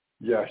of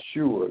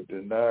Yeshua,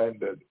 denying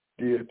the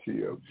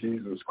deity of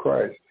Jesus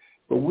Christ,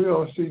 but we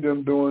don't see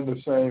them doing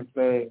the same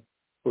thing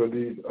for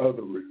these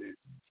other religions,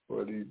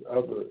 for these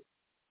other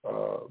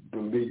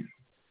beliefs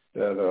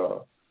that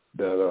are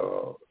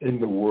in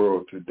the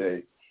world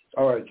today.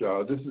 All right,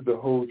 y'all, this is the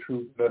Whole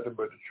Truth, Nothing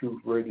But the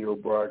Truth radio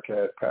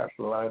broadcast.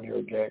 Pastor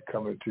Lionel Gantt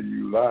coming to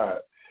you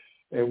live,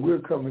 and we're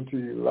coming to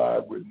you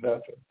live with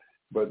nothing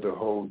but the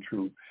whole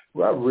truth.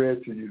 Well, I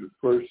read to you the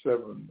first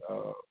 7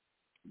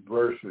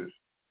 verses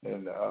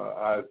in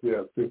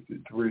Isaiah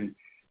 53,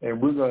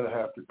 and we're going to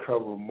have to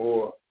cover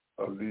more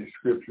of these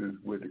scriptures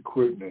with the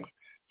quickness.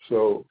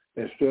 So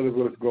instead of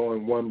us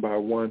going one by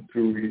one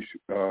through each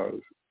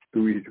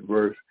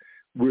verse,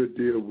 we'll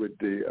deal with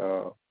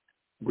the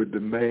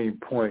main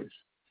points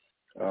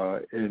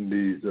in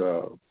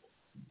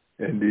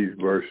these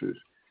verses.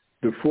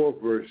 The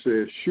 4th verse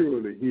says,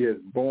 "Surely he has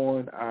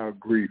borne our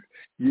grief."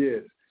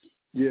 Yes,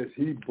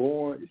 he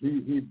bore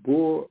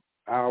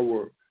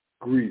our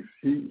griefs.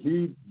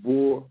 He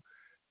bore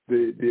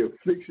the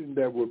affliction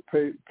that were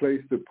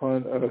placed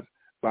upon us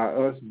by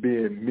us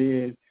being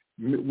men.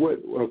 What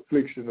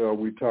affliction are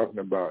we talking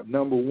about?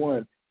 Number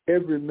one,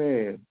 every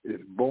man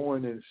is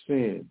born in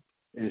sin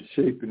and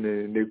shapen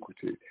in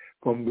iniquity.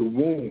 From the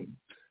womb,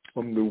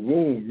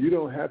 you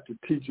don't have to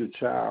teach a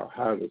child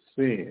how to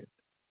sin.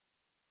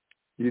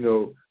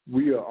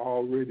 We are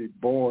already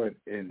born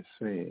in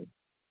sin.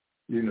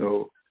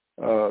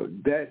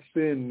 That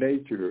sin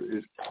nature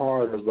is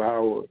part of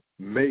our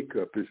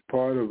makeup. It's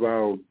part of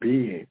our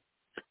being.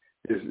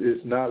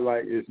 It's not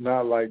like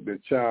the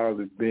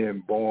child is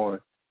being born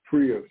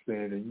free of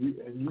sin.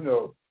 And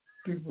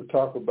people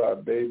talk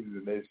about babies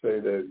and they say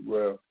that,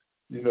 well,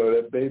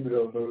 that baby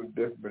don't know the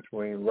difference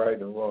between right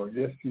and wrong.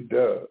 Yes, he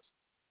does,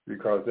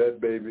 because that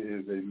baby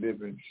is a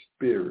living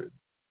spirit.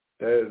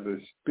 There is a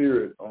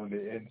spirit on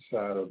the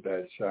inside of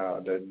that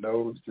child that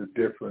knows the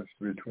difference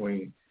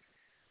between,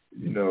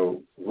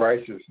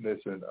 righteousness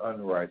and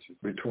unrighteous,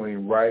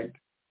 between right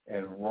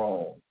and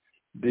wrong.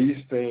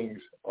 These things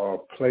are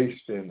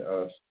placed in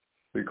us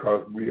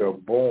because we are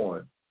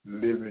born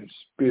living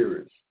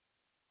spirits,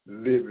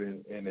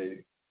 living in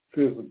a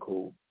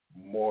physical,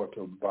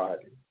 mortal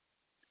body.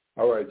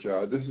 All right,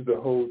 y'all. This is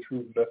the Whole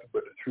Truth, Nothing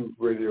But the Truth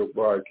radio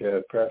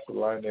broadcast. Pastor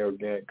Lionel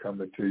Gantt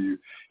coming to you,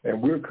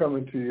 and we're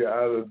coming to you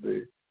out of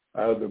the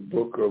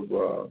book of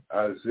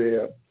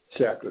Isaiah,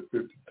 chapter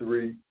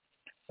 53,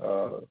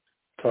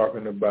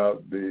 talking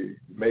about the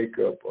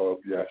makeup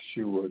of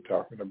Yeshua,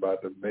 talking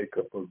about the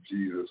makeup of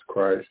Jesus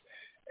Christ,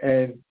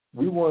 and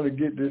we want to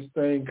get this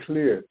thing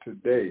clear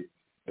today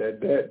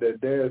that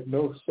there is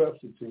no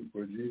substitute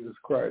for Jesus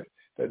Christ,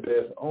 that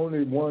there's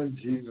only one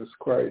Jesus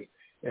Christ,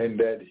 and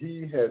that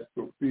he has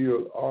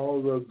fulfilled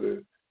all of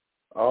the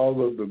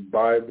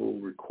Bible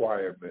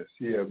requirements.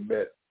 He has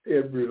met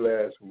every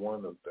last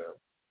one of them,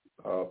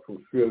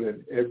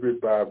 fulfilling every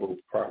Bible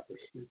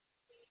prophecy.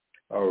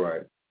 All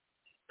right.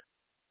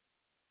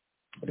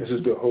 This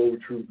is the Whole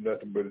Truth,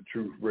 Nothing But the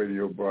Truth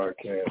radio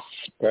broadcast.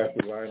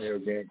 Pastor Lionel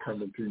Gantt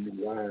coming to you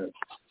live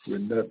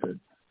with nothing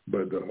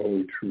but the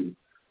whole truth.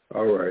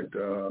 All right.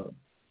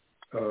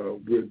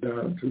 We're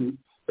down to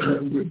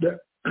with that.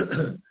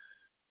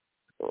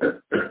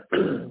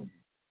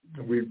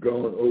 We've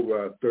gone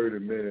over our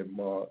 30-minute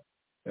mark,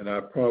 and I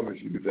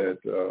promise you that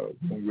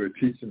when we're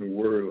teaching the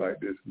word like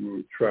this, we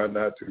will try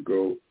not to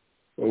go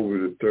over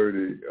the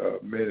 30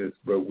 minutes,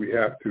 but we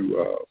have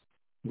to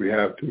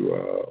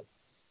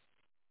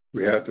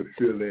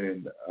fill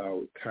in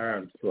our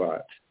time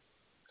slot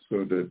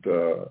so that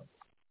the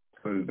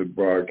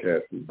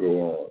broadcast will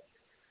go on.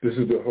 This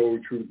is the Whole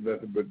Truth,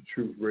 Nothing But the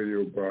Truth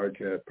radio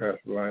broadcast.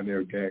 Pastor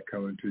Lionel Gantt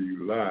coming to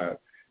you live.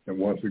 And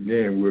once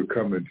again, we're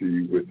coming to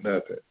you with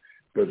nothing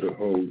but the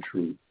whole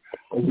truth.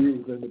 We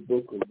was in the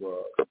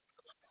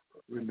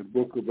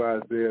book of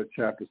Isaiah,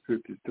 chapter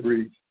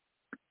 53.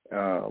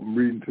 I'm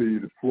reading to you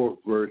the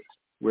 4th verse,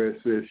 where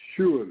it says,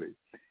 "Surely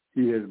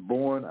he has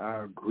borne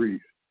our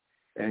grief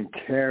and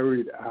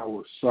carried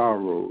our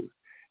sorrows,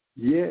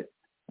 yet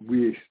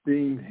we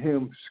esteem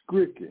him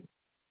stricken,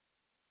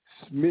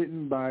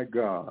 smitten by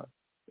God,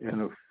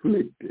 and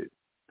afflicted.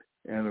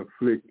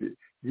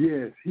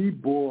 Yes, he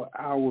bore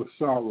our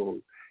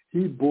sorrows.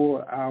 He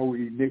bore our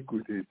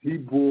iniquities. He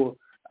bore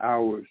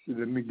our,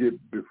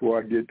 before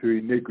I get to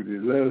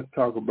iniquities, let us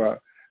talk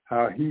about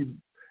how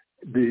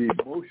the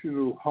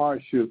emotional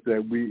hardships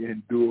that we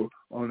endure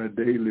on a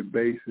daily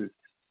basis.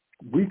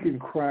 We can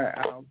cry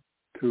out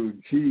to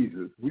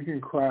Jesus. We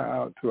can cry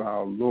out to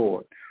our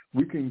Lord.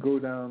 We can go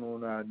down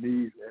on our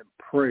knees and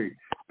pray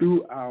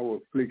through our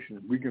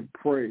afflictions. We can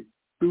pray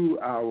through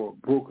our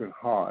broken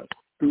hearts,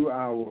 through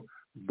our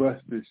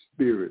busted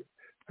spirit,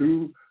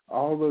 through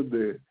all of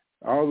the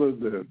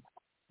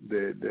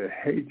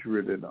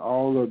hatred and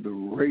all of the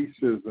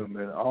racism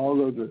and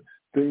all of the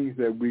things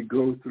that we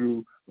go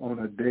through on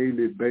a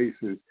daily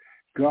basis.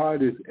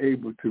 God is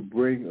able to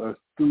bring us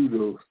through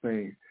those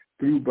things,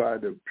 through by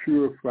the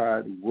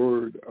purified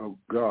word of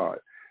God,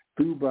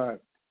 through by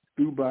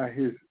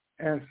his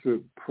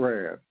answered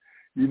prayers.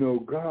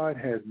 God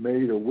has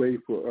made a way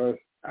for us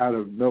out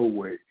of no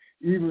way.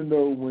 Even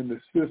though when the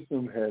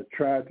system has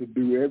tried to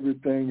do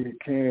everything it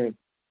can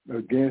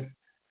against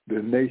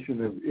the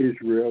nation of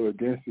Israel,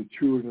 against the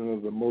children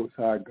of the Most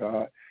High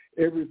God,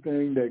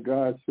 everything that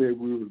God said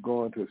we were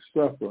going to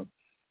suffer,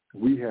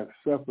 we have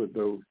suffered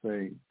those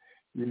things.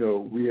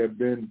 We have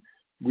been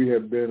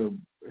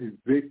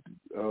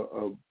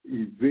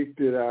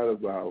evicted out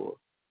of our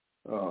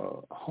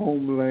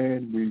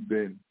homeland. We've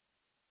been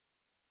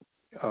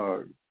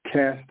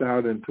cast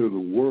out into the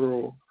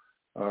world,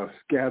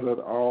 scattered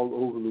all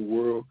over the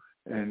world,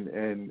 and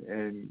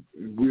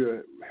we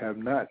have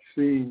not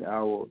seen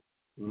our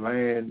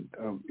land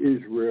of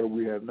Israel.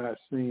 We have not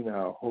seen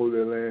our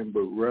holy land,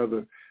 but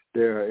rather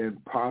there are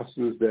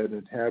impostors that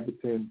inhabit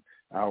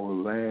our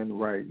land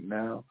right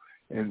now.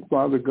 And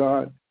Father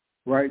God,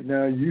 right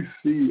now you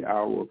see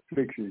our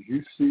afflictions.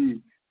 You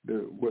see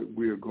what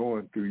we are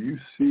going through. You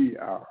see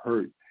our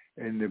hurt.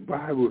 And the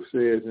Bible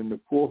says in the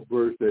 4th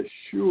verse that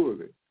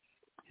surely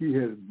He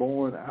has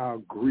borne our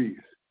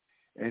griefs,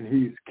 and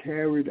he's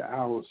carried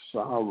our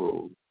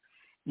sorrows.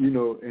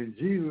 And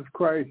Jesus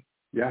Christ,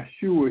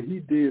 Yeshua, he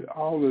did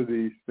all of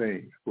these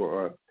things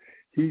for us.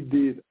 He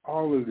did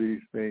all of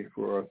these things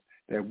for us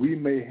that we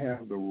may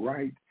have the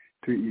right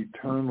to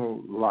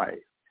eternal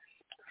life.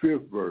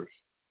 5th verse.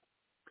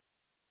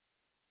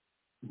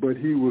 But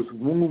he was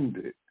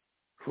wounded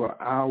for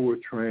our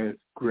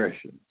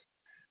transgressions.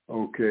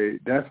 Okay,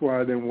 that's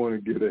why I didn't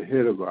want to get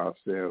ahead of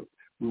ourselves.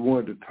 We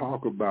wanted to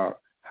talk about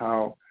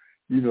how,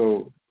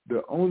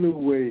 the only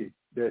way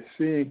that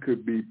sin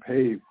could be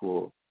paid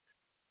for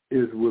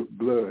is with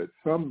blood.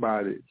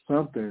 Something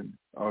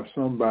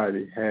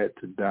had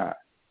to die.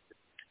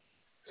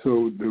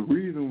 So the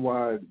reason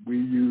why we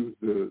use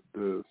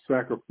the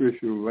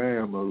sacrificial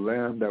lamb, a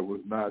lamb that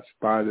was not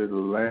spotted, a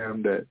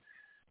lamb that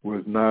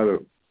was not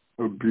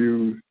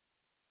abused,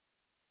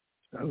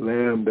 a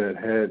lamb that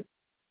had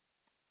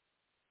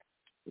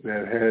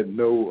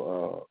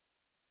no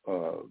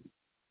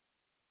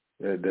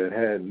that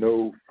had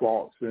no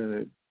faults in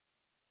it,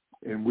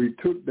 and we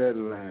took that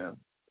lamb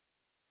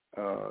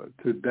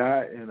to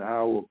die in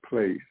our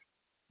place.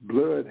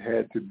 Blood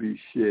had to be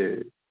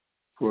shed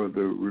for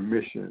the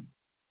remission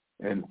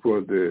and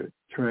for the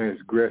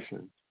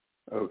transgression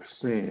of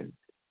sin.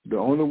 The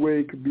only way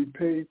it could be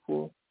paid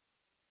for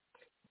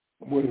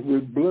was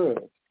with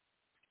blood.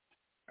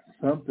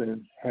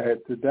 Something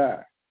had to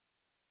die.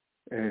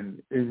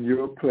 And in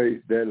your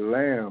place, that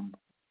lamb,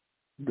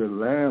 the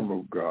Lamb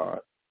of God,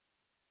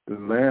 the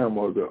lamb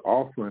or the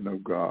offering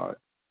of God,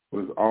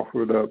 was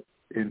offered up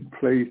in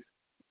place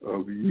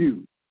of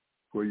you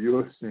for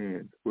your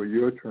sins, for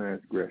your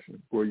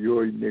transgressions, for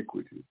your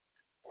iniquities,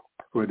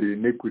 for the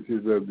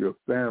iniquities of your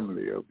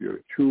family, of your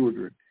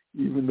children,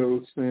 even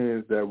those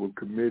sins that were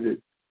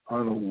committed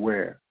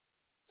unaware,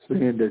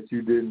 sin that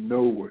you didn't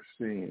know were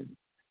sin.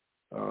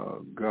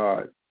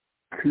 God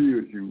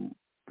clears you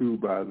through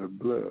by the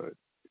blood.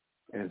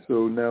 And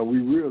so now we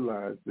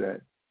realize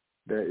that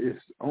it's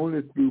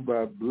only through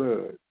by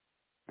blood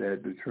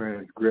that the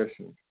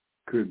transgressions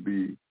could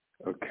be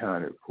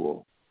accounted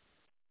for.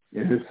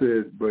 And it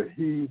says, but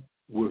he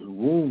was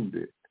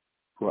wounded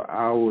for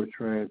our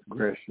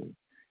transgressions.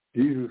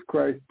 Jesus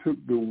Christ took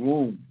the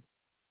wound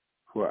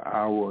for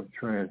our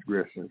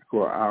transgressions,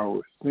 for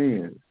our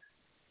sins.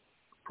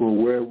 For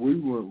where we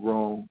went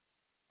wrong,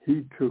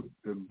 he took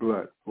the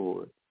blood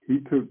for it. He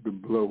took the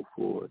blow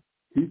for it.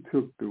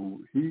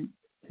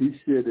 He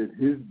shedded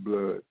his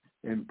blood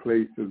in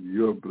place of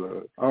your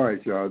blood. All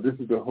right, y'all. This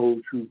is the Whole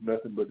Truth,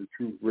 Nothing But the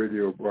Truth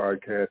radio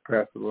broadcast.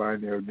 Pastor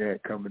Lionel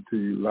Gantt coming to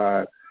you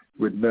live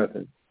with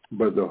nothing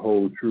but the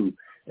whole truth.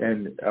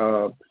 And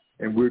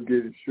we're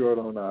getting short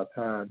on our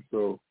time,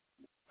 so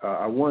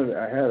I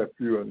had a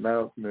few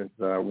announcements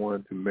that I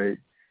wanted to make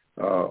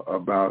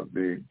about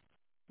the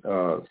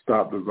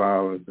Stop the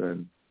Violence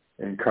and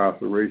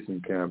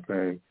Incarceration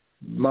campaign.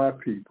 My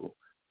people,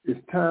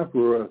 it's time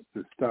for us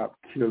to stop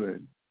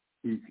killing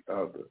each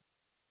other.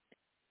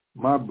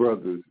 My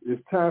brothers,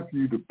 it's time for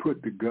you to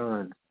put the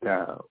guns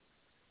down.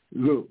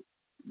 Look,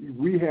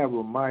 we have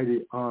a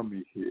mighty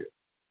army here,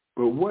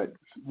 but what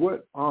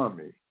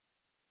army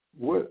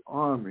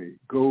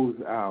goes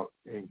out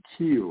and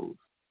kills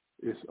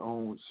its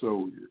own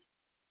soldiers?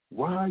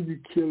 Why are you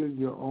killing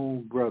your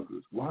own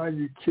brothers? Why are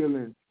you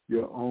killing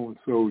your own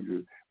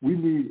soldiers? We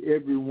need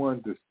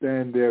everyone to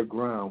stand their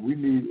ground. We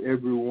need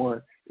every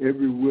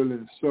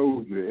willing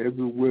soldier,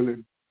 every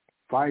willing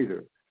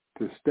fighter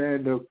to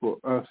stand up for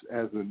us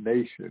as a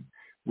nation.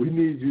 We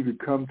need you to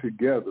come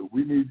together.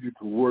 We need you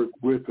to work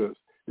with us.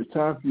 It's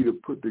time for you to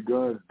put the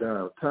guns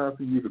down. Time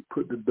for you to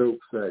put the dope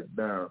sack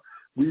down.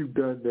 We've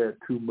done that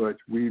too much.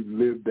 We've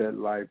lived that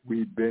life.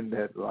 We've been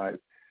that life.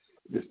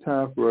 It's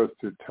time for us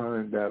to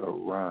turn that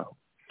around.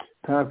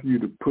 Time for you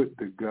to put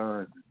the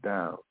guns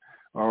down.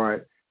 All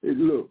right.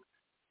 Look,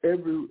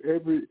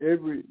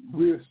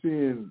 we're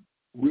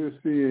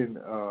seeing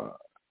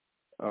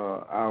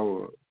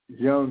our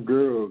young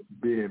girls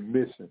being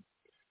missing.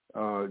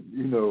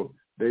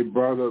 They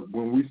brought up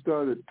when we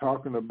started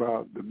talking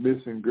about the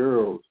missing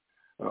girls.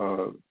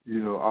 All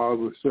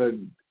of a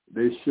sudden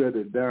they shut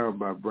it down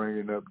by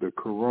bringing up the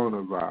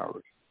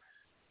coronavirus,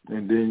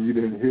 and then you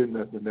didn't hear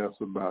nothing else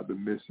about the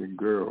missing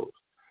girls.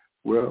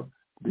 Well,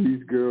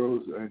 these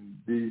girls and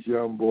these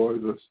young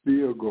boys are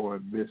still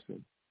going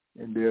missing,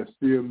 and they're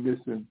still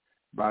missing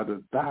by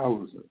the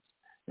thousands.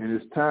 And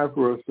it's time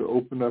for us to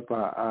open up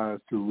our eyes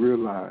to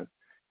realize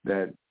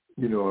that,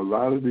 a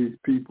lot of these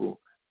people,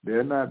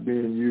 they're not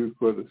being used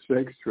for the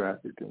sex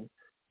trafficking.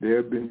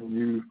 They're being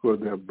used for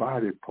their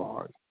body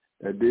parts.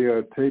 That they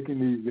are taking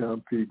these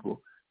young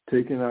people,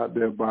 taking out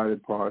their body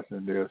parts,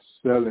 and they're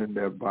selling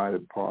their body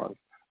parts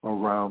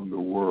around the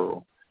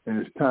world. And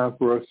it's time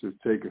for us to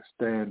take a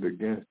stand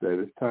against that.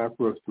 It's time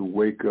for us to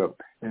wake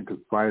up and to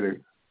fight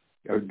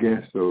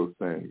against those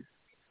things.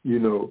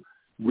 We're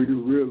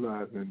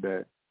realizing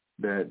that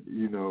the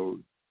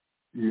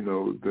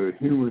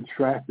human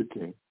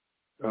trafficking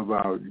of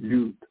our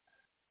youth,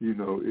 is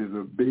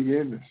a big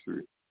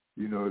industry,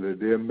 that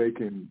they're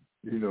making,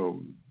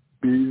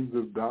 billions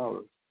of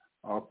dollars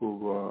off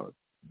of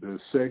the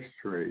sex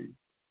trade,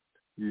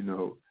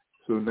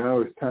 So now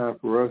it's time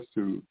for us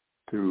to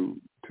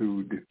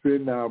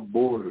defend our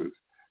borders.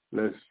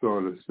 Let's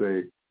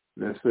say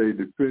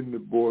defend the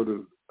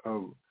borders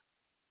of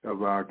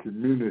our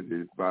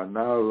communities by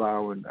not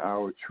allowing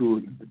our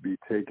children to be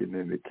taken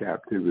into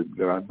captivity,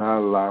 by not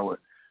allowing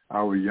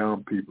our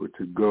young people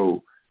to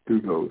go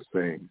through those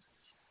things.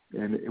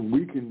 And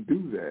we can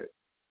do that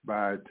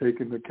by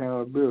taking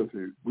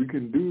accountability. We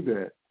can do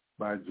that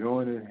by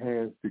joining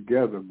hands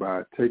together,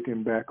 by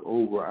taking back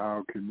over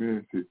our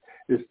communities.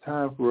 It's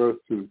time for us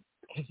to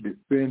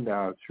defend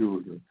our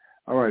children.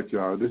 All right,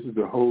 y'all, this is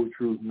the Whole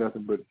Truth,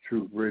 Nothing But the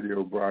Truth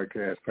radio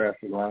broadcast.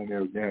 Pastor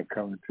Lionel Gantt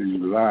coming to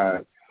you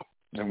live.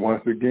 And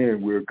once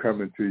again, we're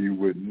coming to you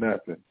with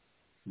nothing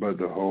but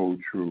the whole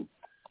truth.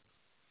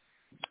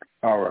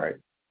 All right.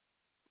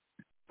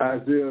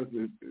 Isaiah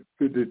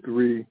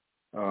 53,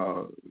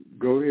 go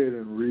ahead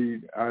and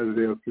read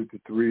Isaiah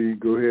 53.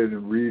 Go ahead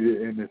and read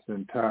it in its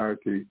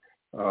entirety.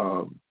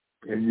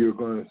 And you're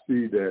going to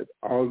see that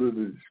all of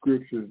the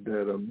descriptions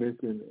that are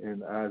mentioned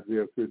in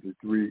Isaiah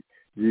 53,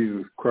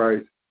 Jesus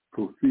Christ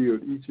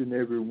fulfilled each and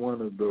every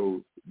one of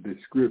those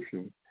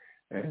descriptions.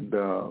 And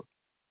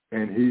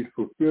he's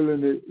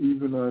fulfilling it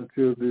even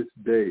until this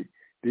day.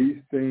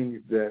 These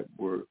things that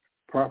were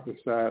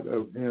prophesied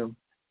of him,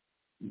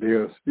 they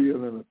are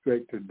still in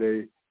effect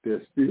today.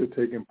 They're still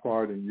taking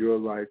part in your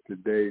life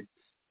today.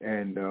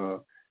 And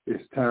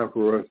it's time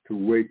for us to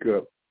wake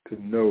up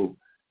to know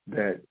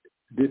that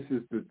this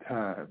is the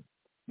time.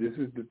 This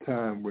is the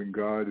time when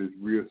God is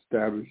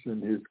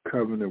reestablishing his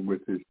covenant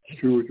with his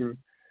children.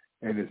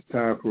 And it's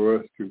time for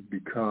us to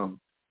become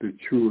the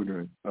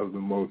children of the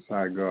Most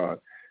High God.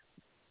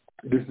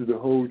 This is the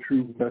Whole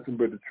Truth, Nothing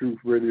But the Truth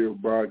radio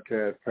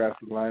broadcast.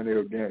 Pastor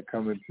Lionel Gantt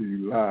coming to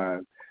you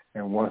live.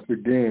 And once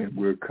again,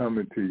 we're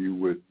coming to you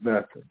with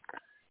nothing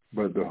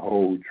but the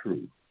whole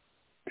truth.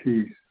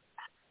 Peace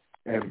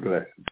and blessings.